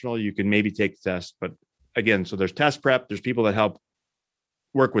test optional, you can maybe take the test, but again, so there's test prep, there's people that help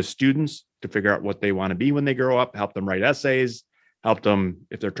work with students to figure out what they want to be when they grow up, help them write essays, help them,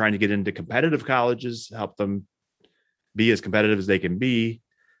 if they're trying to get into competitive colleges, help them be as competitive as they can be.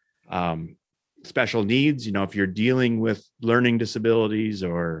 Special needs, if you're dealing with learning disabilities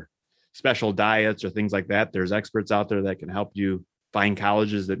or special diets or things like that, there's experts out there that can help you find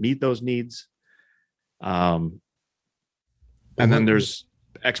colleges that meet those needs. And then there's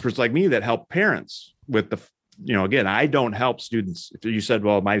experts like me that help parents with again, I don't help students. If you said,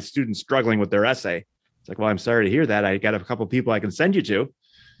 well, my student's struggling with their essay, it's like, well, I'm sorry to hear that. I got a couple of people I can send you to,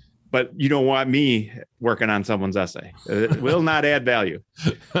 but you don't want me working on someone's essay. It will not add value.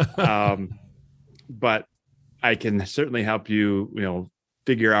 But I can certainly help you,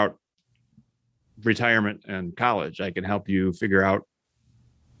 figure out retirement and college. I can help you figure out,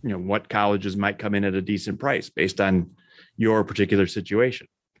 what colleges might come in at a decent price based on your particular situation.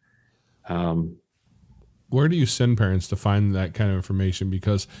 Where do you send parents to find that kind of information?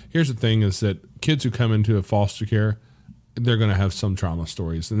 Because here's the thing is that kids who come into a foster care, they're going to have some trauma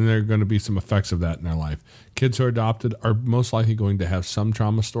stories, and there are going to be some effects of that in their life. Kids who are adopted are most likely going to have some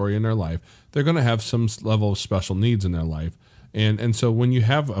trauma story in their life. They're going to have some level of special needs in their life. And so when you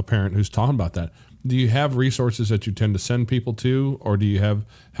have a parent who's talking about that, do you have resources that you tend to send people to, or do you have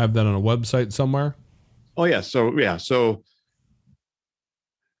that on a website somewhere? Oh, yeah. So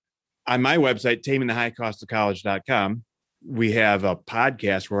on my website, tamingthehighcostofcollege.com, we have a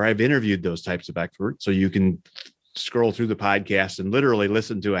podcast where I've interviewed those types of experts. So you can scroll through the podcast and literally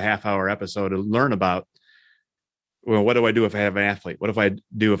listen to a half-hour episode and learn about, well, what do I do if I have an athlete? What if I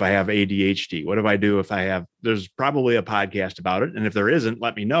do if I have ADHD? What do I do if I have, there's probably a podcast about it. And if there isn't,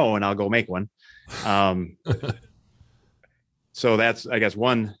 let me know and I'll go make one. So that's, I guess,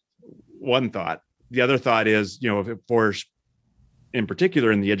 one thought. The other thought is, in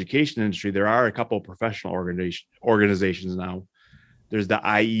particular in the education industry, there are a couple of professional organizations now. There's the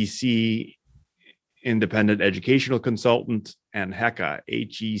IEC, Independent Educational Consultant, and HECA,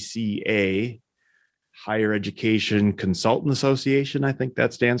 HECA, Higher Education Consultant Association, I think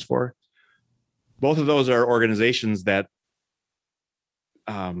that stands for. Both of those are organizations that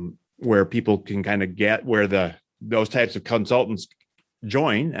where people can kind of get where those types of consultants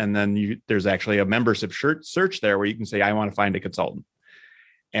join, and then there's actually a membership search there where you can say, I want to find a consultant.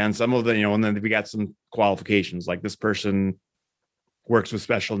 And some of the, and then we got some qualifications, like this person works with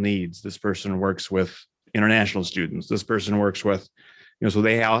special needs, this person works with international students, this person works with,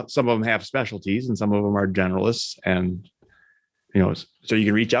 so some of them have specialties and some of them are generalists, and so you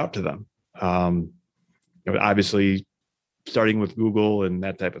can reach out to them. Obviously starting with Google and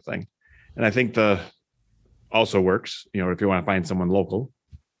that type of thing. And I think also works, if you want to find someone local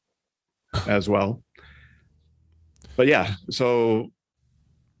as well. But yeah, so,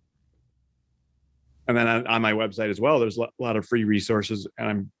 and then on my website as well, there's a lot of free resources,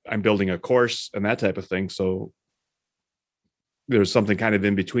 and I'm building a course and that type of thing. So there's something kind of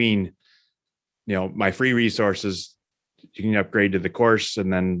in between, my free resources, you can upgrade to the course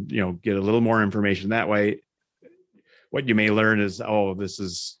and then, get a little more information that way. What you may learn is, this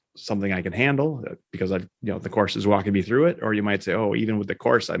is something I can handle because the course is walking me through it. Or you might say, even with the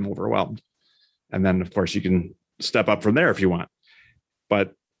course, I'm overwhelmed. And then of course you can step up from there if you want.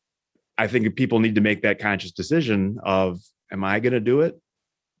 But I think people need to make that conscious decision of, am I going to do it?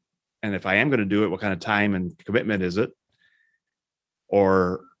 And if I am going to do it, what kind of time and commitment is it?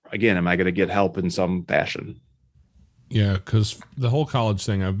 or again, am I going to get help in some fashion? Yeah, because the whole college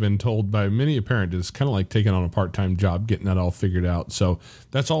thing, I've been told by many a parent, is kind of like taking on a part-time job, getting that all figured out. So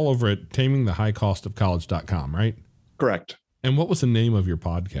that's all over at tamingthehighcostofcollege.com, right? Correct. And what was the name of your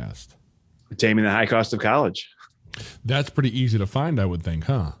podcast? Taming the High Cost of College. That's pretty easy to find, I would think,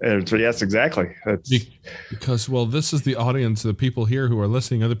 huh? Yes, exactly. Because, well, this is the audience, the people here who are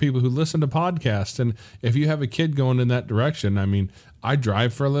listening are the people who listen to podcasts. And if you have a kid going in that direction, I mean, I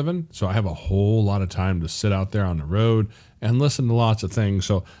drive for a living, so I have a whole lot of time to sit out there on the road and listen to lots of things.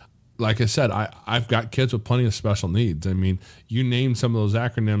 So, like I said, I've got kids with plenty of special needs. I mean, you name some of those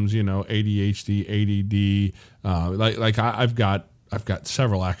acronyms, you know, ADHD, ADD. I've got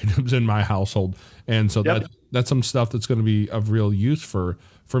several acronyms in my household, and so that's some stuff that's going to be of real use for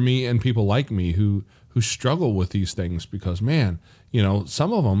me and people like me who struggle with these things. Because, man, you know,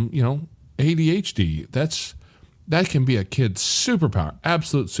 some of them, you know, ADHD, that can be a kid's superpower,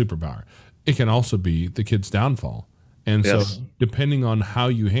 absolute superpower. It can also be the kid's downfall. And so depending on how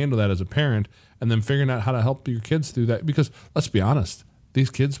you handle that as a parent, and then figuring out how to help your kids through that, because let's be honest,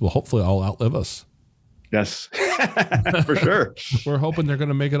 these kids will hopefully all outlive us. Yes, for sure. We're hoping they're going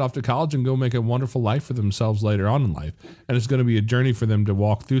to make it off to college and go make a wonderful life for themselves later on in life. And it's going to be a journey for them to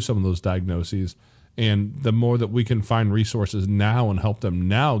walk through some of those diagnoses. And the more that we can find resources now and help them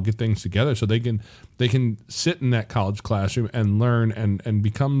now get things together so they can sit in that college classroom and learn and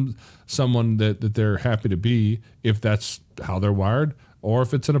become someone that they're happy to be, if that's how they're wired, or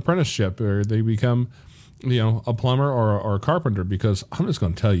if it's an apprenticeship or they become, you know, a plumber or a carpenter. Because I'm just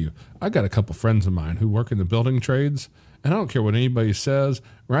going to tell you, I got a couple friends of mine who work in the building trades, and I don't care what anybody says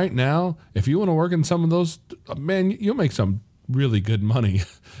right now. If you want to work in some of those, man, you'll make some really good money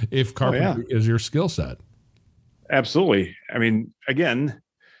if carpentry is your skill set. Absolutely. I mean, again,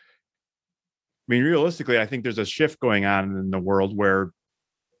 realistically, I think there's a shift going on in the world where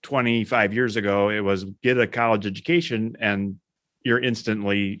 25 years ago, it was get a college education and you're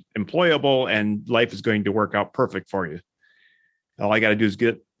instantly employable and life is going to work out perfect for you. All I got to do is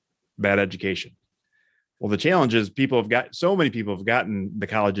get bad education. Well, the challenge is so many people have gotten the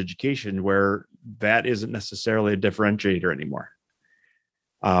college education where that isn't necessarily a differentiator anymore.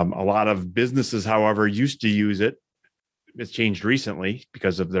 A lot of businesses, however, used to use it. It's changed recently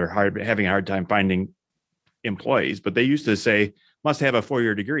because of their having a hard time finding employees, but they used to say must have a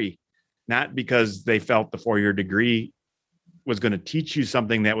 4-year degree, not because they felt the 4-year degree was going to teach you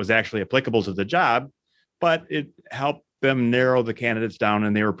something that was actually applicable to the job, but it helped them narrow the candidates down,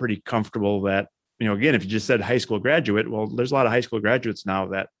 and they were pretty comfortable that, you know, again, if you just said high school graduate, well, there's a lot of high school graduates now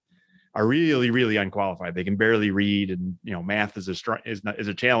that are really, really unqualified. They can barely read, and, you know, math is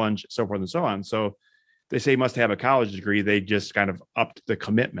a challenge, so forth and so on. So they say must have a college degree. They just kind of upped the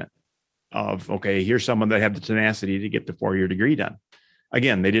commitment of, okay, here's someone that had the tenacity to get the 4-year degree done.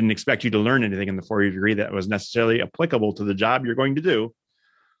 Again, they didn't expect you to learn anything in the 4-year degree that was necessarily applicable to the job you're going to do.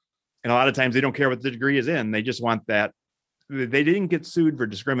 And a lot of times they don't care what the degree is in. They just want that. They didn't get sued for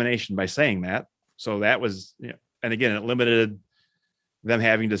discrimination by saying that. So that was, you know, and again, it limited them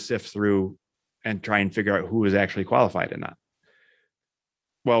having to sift through and try and figure out who was actually qualified or not.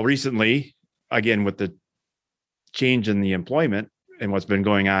 Well, recently, again, with the change in the employment and what's been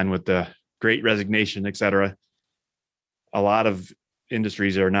going on with the Great Resignation, et cetera, a lot of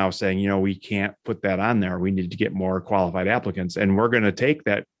industries are now saying, you know, we can't put that on there. We need to get more qualified applicants, and we're going to take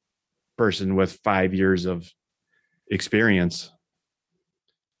that person with 5 years of experience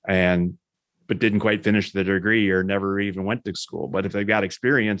but didn't quite finish the degree or never even went to school. But if they've got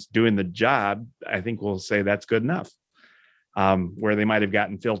experience doing the job, I think we'll say that's good enough. Where they might have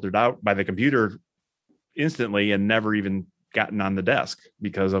gotten filtered out by the computer instantly and never even gotten on the desk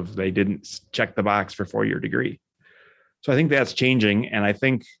because they didn't check the box for 4-year degree. So I think that's changing, and I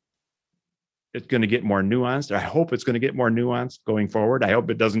think it's going to get more nuanced. I hope it's going to get more nuanced going forward. I hope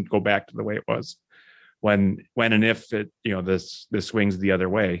it doesn't go back to the way it was when and if it, you know, this swings the other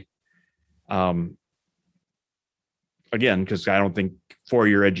way. Again, because I don't think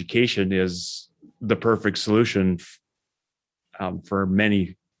 4-year education is the perfect solution for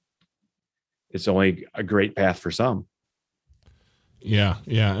many. It's only a great path for some. Yeah.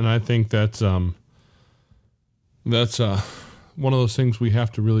 And I think that's one of those things we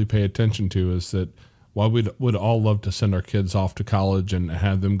have to really pay attention to, is that while we would all love to send our kids off to college and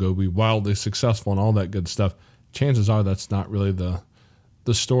have them go be wildly successful and all that good stuff, chances are that's not really the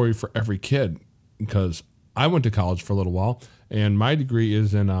story for every kid. Because I went to college for a little while, and my degree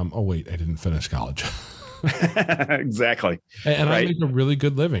is in, I didn't finish college. Exactly. And right. I make a really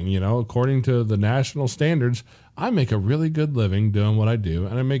good living, you know, according to the national standards. I make a really good living doing what I do,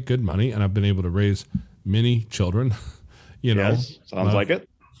 and I make good money, and I've been able to raise many children You know, Yes, sounds like it.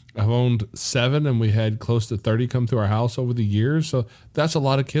 I've owned 7 and we had close to 30 come through our house over the years. So that's a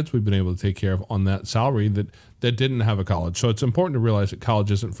lot of kids we've been able to take care of on that salary that didn't have a college. So it's important to realize that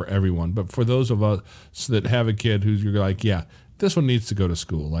college isn't for everyone. But for those of us that have a kid who's you're like, yeah, this one needs to go to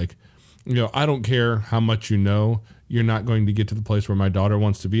school. Like, you know, I don't care how much you know, you're not going to get to the place where my daughter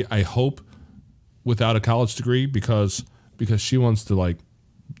wants to be. I hope without a college degree because she wants to like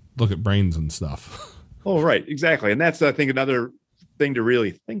look at brains and stuff. Oh, right. Exactly. And that's, I think, another thing to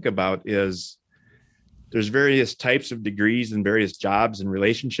really think about is there's various types of degrees and various jobs and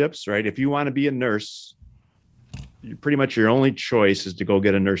relationships, right? If you want to be a nurse, pretty much your only choice is to go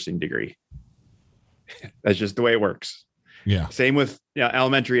get a nursing degree. That's just the way it works. Yeah. Same with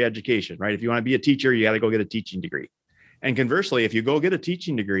elementary education, right? If you want to be a teacher, you got to go get a teaching degree. And conversely, if you go get a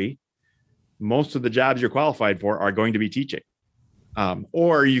teaching degree, most of the jobs you're qualified for are going to be teaching.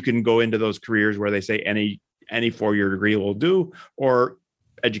 Or you can go into those careers where they say any 4-year degree will do, or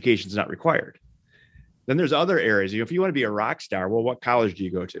education is not required. Then there's other areas. If you want to be a rock star, well, what college do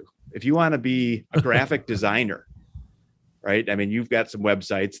you go to? If you want to be a graphic designer, right? I mean, you've got some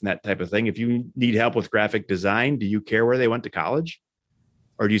websites and that type of thing. If you need help with graphic design, do you care where they went to college?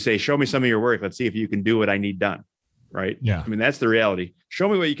 Or do you say, show me some of your work. Let's see if you can do what I need done. Right. Yeah. I mean, that's the reality. Show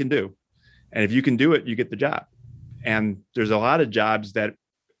me what you can do. And if you can do it, you get the job. And there's a lot of jobs that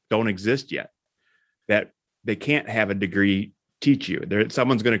don't exist yet, that they can't have a degree teach you.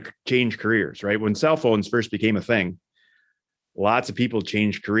 Someone's going to change careers, right? When cell phones first became a thing, lots of people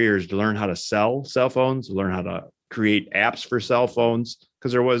changed careers to learn how to sell cell phones, to learn how to create apps for cell phones,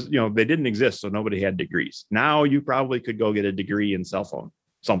 because there was, they didn't exist. So nobody had degrees. Now you probably could go get a degree in cell phone,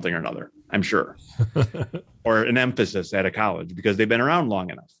 something or another, I'm sure, or an emphasis at a college because they've been around long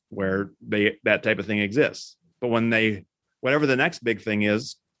enough where that type of thing exists. But whatever the next big thing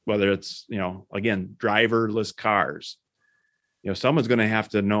is, whether it's, again, driverless cars, someone's going to have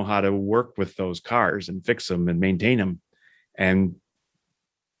to know how to work with those cars and fix them and maintain them and,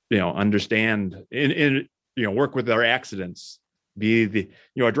 understand work with their accidents, be a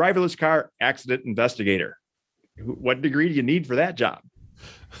driverless car accident investigator. What degree do you need for that job?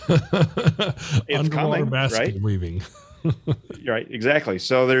 It's coming, basket right? Weaving. Right. Exactly.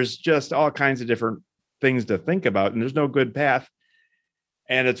 So there's just all kinds of different things to think about, and there's no good path.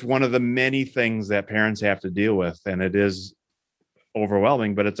 And it's one of the many things that parents have to deal with. And it is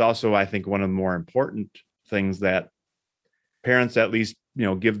overwhelming, but it's also, I think, one of the more important things that parents at least,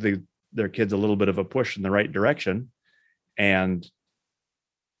 give their kids a little bit of a push in the right direction and,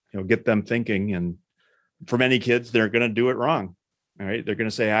 get them thinking. And for many kids, they're going to do it wrong. All right. They're going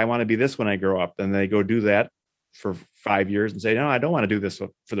to say, I want to be this when I grow up. And they go do that for 5 years and say, no, I don't want to do this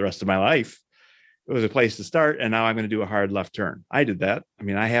for the rest of my life. It was a place to start. And now I'm going to do a hard left turn. I did that. I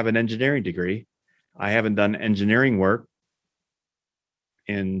mean, I have an engineering degree. I haven't done engineering work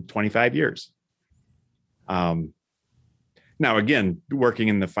in 25 years. Now, again, working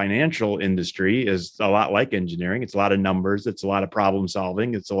in the financial industry is a lot like engineering. It's a lot of numbers. It's a lot of problem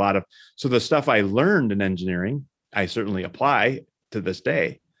solving. So the stuff I learned in engineering, I certainly apply to this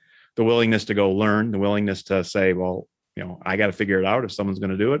day. The willingness to go learn, the willingness to say, well, I got to figure it out. If someone's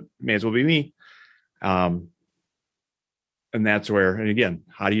going to do it, it may as well be me. And that's where, and again,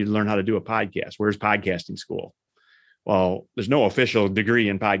 how do you learn how to do a podcast? Where's podcasting school? Well, there's no official degree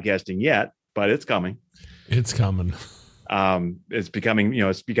in podcasting yet, but it's coming. It's coming. It's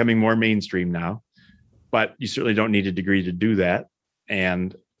becoming more mainstream now, but you certainly don't need a degree to do that.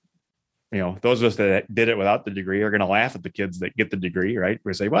 And, those of us that did it without the degree are going to laugh at the kids that get the degree, right?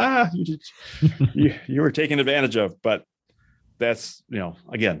 We say, well, you were taken advantage of, but that's,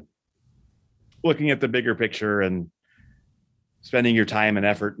 again, looking at the bigger picture and spending your time and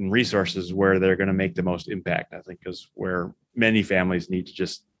effort and resources where they're going to make the most impact, I think, is where many families need to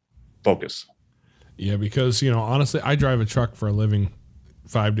just focus. Yeah, because, honestly, I drive a truck for a living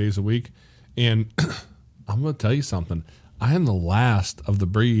 5 days a week. And I'm going to tell you something. I am the last of the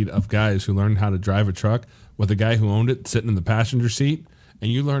breed of guys who learned how to drive a truck with a guy who owned it sitting in the passenger seat.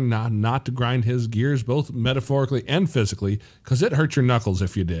 And you learn not to grind his gears, both metaphorically and physically, because it hurt your knuckles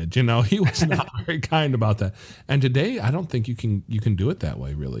if you did. He was not very kind about that. And today, I don't think you can do it that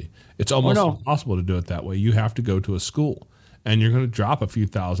way, really. It's almost impossible to do it that way. You have to go to a school, and you're going to drop a few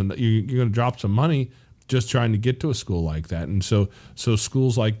thousand. You're going to drop some money just trying to get to a school like that. And so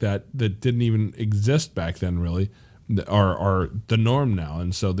schools like that didn't even exist back then, really, are the norm now.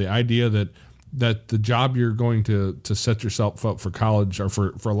 And so the idea that the job you're going to set yourself up for college or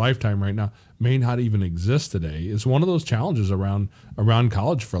for a lifetime right now may not even exist today is one of those challenges around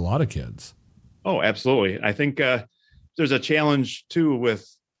college for a lot of kids. Oh, absolutely. I think there's a challenge too with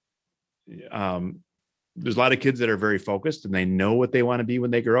there's a lot of kids that are very focused and they know what they want to be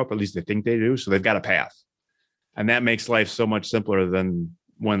when they grow up. At least they think they do. So they've got a path. And that makes life so much simpler than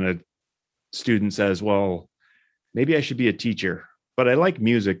when a student says, well, maybe I should be a teacher, but I like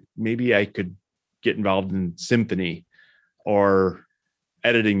music. Maybe I could get involved in symphony or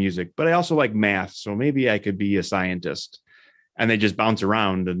editing music, but I also like math. So maybe I could be a scientist. And they just bounce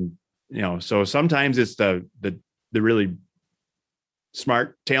around. And, so sometimes it's the really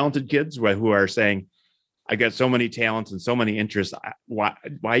smart, talented kids who are saying, I got so many talents and so many interests. Why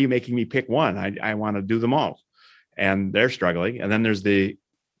are you making me pick one? I want to do them all. And they're struggling. And then there's the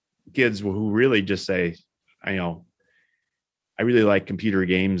kids who really just say, I really like computer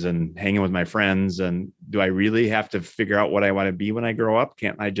games and hanging with my friends. And do I really have to figure out what I want to be when I grow up?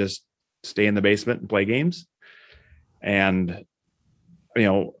 Can't I just stay in the basement and play games? And,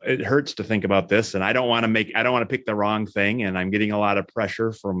 it hurts to think about this. And I don't want to pick the wrong thing. And I'm getting a lot of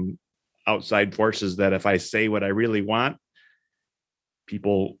pressure from outside forces that if I say what I really want,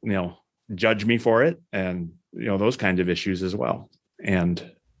 people, judge me for it. And, those kinds of issues as well.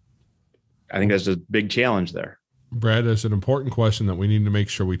 And I think that's a big challenge there. Brad, there's an important question that we need to make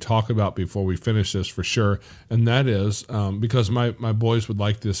sure we talk about before we finish this for sure. And that is, because my boys would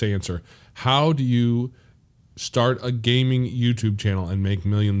like this answer, how do you start a gaming YouTube channel and make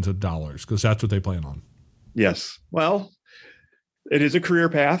millions of dollars? Because that's what they plan on. Yes. Well, it is a career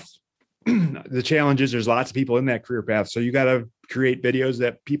path. The challenge is there's lots of people in that career path. So you got to create videos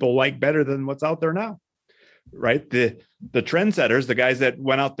that people like better than what's out there now. Right. The trendsetters, the guys that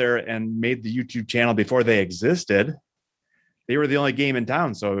went out there and made the YouTube channel before they existed, they were the only game in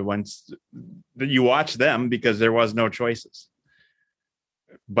town. So once you watch them because there was no choices.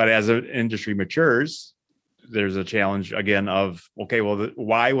 But as an industry matures, there's a challenge again of, okay, well,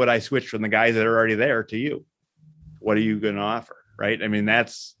 why would I switch from the guys that are already there to you? What are you going to offer? Right. I mean, and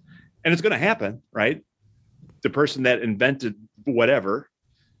it's going to happen. Right. The person that invented whatever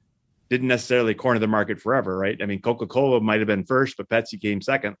didn't necessarily corner the market forever, right? I mean, Coca-Cola might have been first, but Pepsi came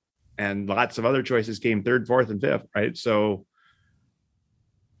second, and lots of other choices came third, fourth, and fifth, right? So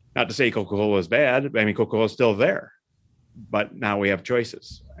not to say Coca-Cola is bad. I mean, Coca-Cola is still there, but now we have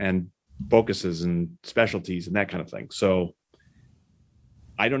choices and focuses and specialties and that kind of thing. So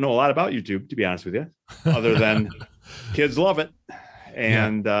I don't know a lot about YouTube, to be honest with you, other than kids love it.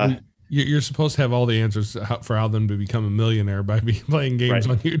 And you're supposed to have all the answers for how them to become a millionaire by playing games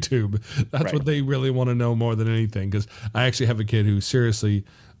on YouTube. That's what they really want to know more than anything. Because I actually have a kid who seriously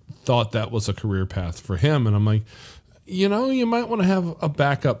thought that was a career path for him. And I'm like, you might want to have a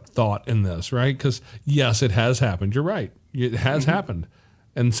backup thought in this, right? Because yes, it has happened. You're right. It has happened.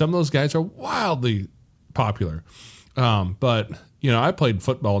 And some of those guys are wildly popular. But I played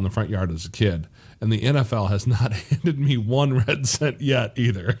football in the front yard as a kid, and the NFL has not handed me one red cent yet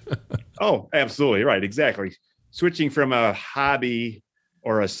either. Oh, absolutely. Right. Exactly. Switching from a hobby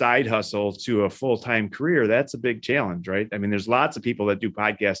or a side hustle to a full-time career, that's a big challenge, right? I mean, there's lots of people that do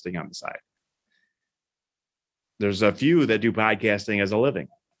podcasting on the side. There's a few that do podcasting as a living.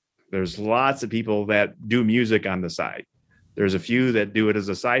 There's lots of people that do music on the side. There's a few that do it as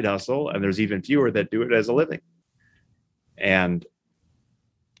a side hustle, and there's even fewer that do it as a living. And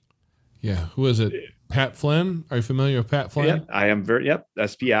who is it? Pat Flynn? Are you familiar with Pat Flynn? Yeah, I am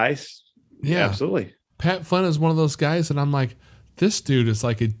SPI. Yeah, absolutely. Pat Flynn is one of those guys, and I'm like, this dude is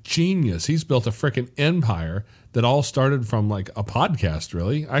like a genius. He's built a freaking empire that all started from like a podcast,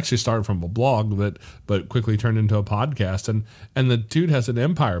 really. I actually started from a blog, but quickly turned into a podcast. And the dude has an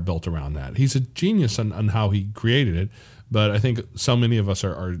empire built around that. He's a genius on how he created it. But I think so many of us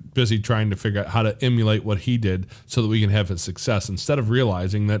are busy trying to figure out how to emulate what he did so that we can have his success, instead of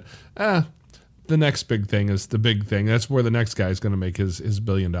realizing that, the next big thing is the big thing. That's where the next guy is going to make his $1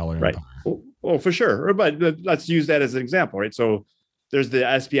 billion empire. Right. Well, for sure. But let's use that as an example, right? So there's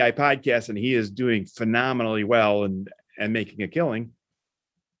the SPI podcast, and he is doing phenomenally well and making a killing.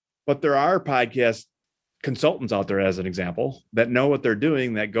 But there are podcast consultants out there, as an example, that know what they're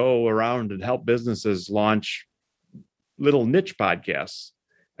doing, that go around and help businesses launch little niche podcasts.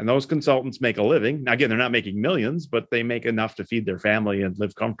 And those consultants make a living. Now, again, they're not making millions, but they make enough to feed their family and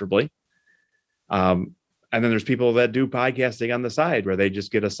live comfortably. And then there's people that do podcasting on the side where they just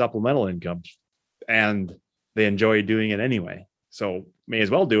get a supplemental income and they enjoy doing it anyway. So may as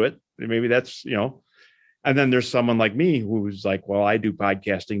well do it. Maybe that's, and then there's someone like me who's like, well, I do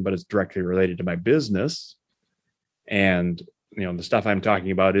podcasting, but it's directly related to my business. And, the stuff I'm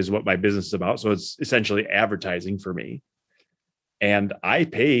talking about is what my business is about. So it's essentially advertising for me. And I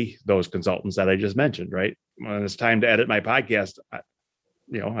pay those consultants that I just mentioned, right? When it's time to edit my podcast,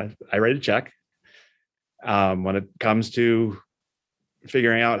 I write a check. When it comes to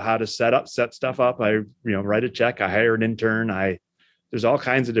figuring out how to set stuff up. I, write a check, I hire an intern. There's all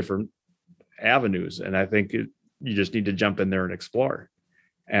kinds of different avenues. And I think you just need to jump in there and explore.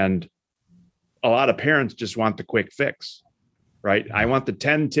 And a lot of parents just want the quick fix, right? I want the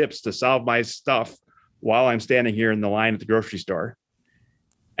 10 tips to solve my stuff while I'm standing here in the line at the grocery store.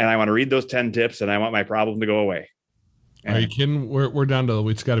 And I want to read those 10 tips and I want my problem to go away. Are you kidding? We're down to,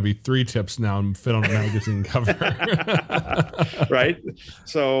 it's got to be 3 tips now and fit on a magazine cover. Right.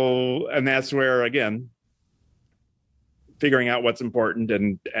 So, and that's where, again, figuring out what's important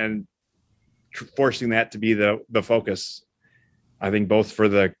and forcing that to be the focus, I think both for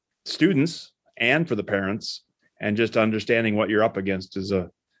the students and for the parents, and just understanding what you're up against is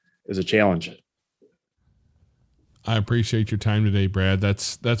a challenge. I appreciate your time today, Brad.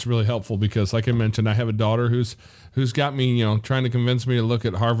 That's really helpful because, like I mentioned, I have a daughter who's got me, trying to convince me to look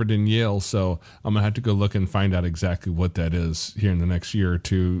at Harvard and Yale. So I'm gonna have to go look and find out exactly what that is here in the next year or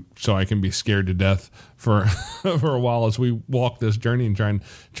two, so I can be scared to death for for a while as we walk this journey and try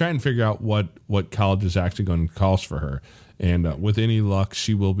and figure out what college is actually going to cost for her. And with any luck,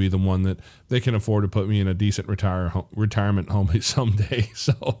 she will be the one that they can afford to put me in a decent retirement home someday.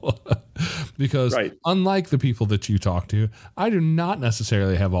 So, because unlike the people that you talk to, I do not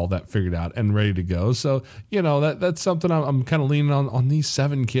necessarily have all that figured out and ready to go. So, that's something I'm kind of leaning on these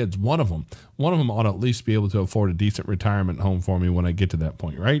 7 kids. One of them ought to at least be able to afford a decent retirement home for me when I get to that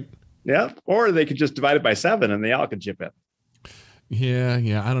point, right? Yeah. Or they could just divide it by 7 and they all could chip in.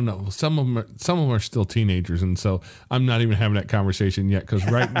 Yeah. I don't know. Some of them are still teenagers, and so I'm not even having that conversation yet because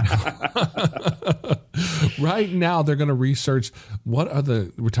right now they're going to research what are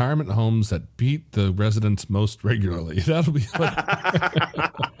the retirement homes that beat the residents most regularly. That'll be be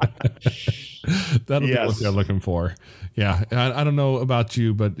what they're looking for. Yeah, I don't know about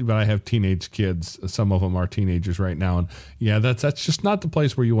you, but I have teenage kids. Some of them are teenagers right now, and yeah, that's just not the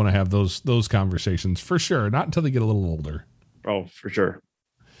place where you want to have those conversations for sure. Not until they get a little older. Oh, for sure.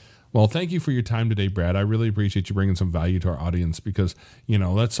 Well, thank you for your time today, Brad. I really appreciate you bringing some value to our audience because,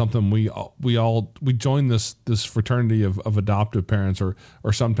 that's something we join this fraternity of adoptive parents or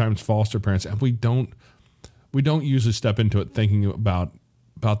sometimes foster parents, and we don't usually step into it thinking about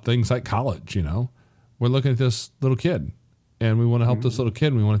things like college. We're looking at this little kid and we want to help this little kid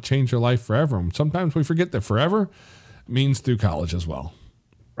and we want to change their life forever. And sometimes we forget that forever means through college as well.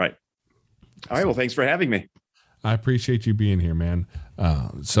 Right. All right. Well, thanks for having me. I appreciate you being here, man.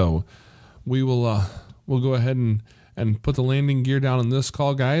 So we will we'll go ahead and put the landing gear down on this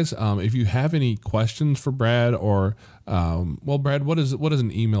call, guys. If you have any questions for Brad or Brad, what is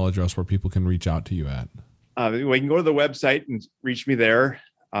an email address where people can reach out to you at? We can go to the website and reach me there.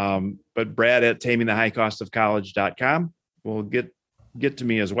 But Brad at tamingthehighcostofcollege.com will get to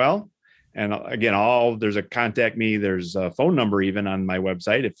me as well. And again, there's a contact me. There's a phone number even on my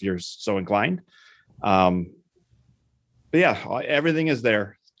website if you're so inclined. But yeah, everything is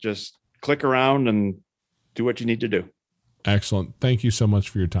there. Just click around and do what you need to do. Excellent. Thank you so much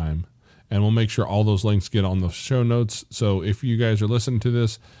for your time. And we'll make sure all those links get on the show notes. So if you guys are listening to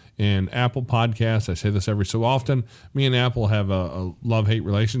this in Apple Podcasts, I say this every so often, me and Apple have a love-hate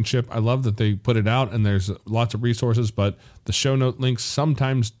relationship. I love that they put it out and there's lots of resources, but the show note links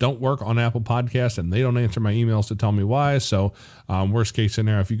sometimes don't work on Apple Podcasts and they don't answer my emails to tell me why. So worst case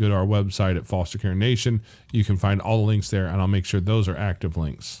scenario, if you go to our website at Foster Care Nation, you can find all the links there and I'll make sure those are active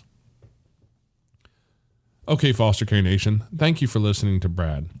links. Okay, Foster Care Nation, thank you for listening to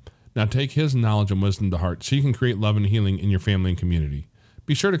Brad. Now take his knowledge and wisdom to heart so you can create love and healing in your family and community.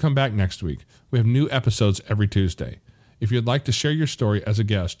 Be sure to come back next week. We have new episodes every Tuesday. If you'd like to share your story as a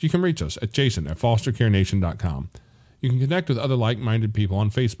guest, you can reach us at jason@fostercarenation.com. You can connect with other like-minded people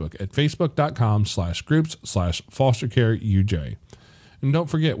on Facebook at facebook.com/groups/fostercareuj. And don't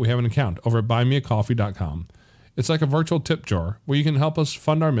forget, we have an account over at buymeacoffee.com. It's like a virtual tip jar where you can help us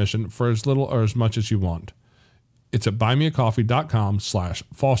fund our mission for as little or as much as you want. It's at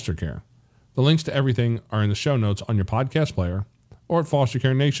buymeacoffee.com/fostercare. The links to everything are in the show notes on your podcast player or at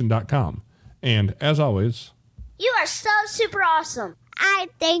fostercarenation.com. And as always, you are so super awesome. I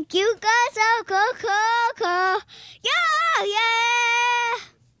think you guys are cool. Yeah.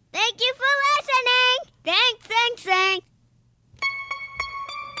 Thank you for listening. Thanks.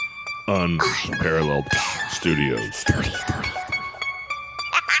 Unparalleled Studios.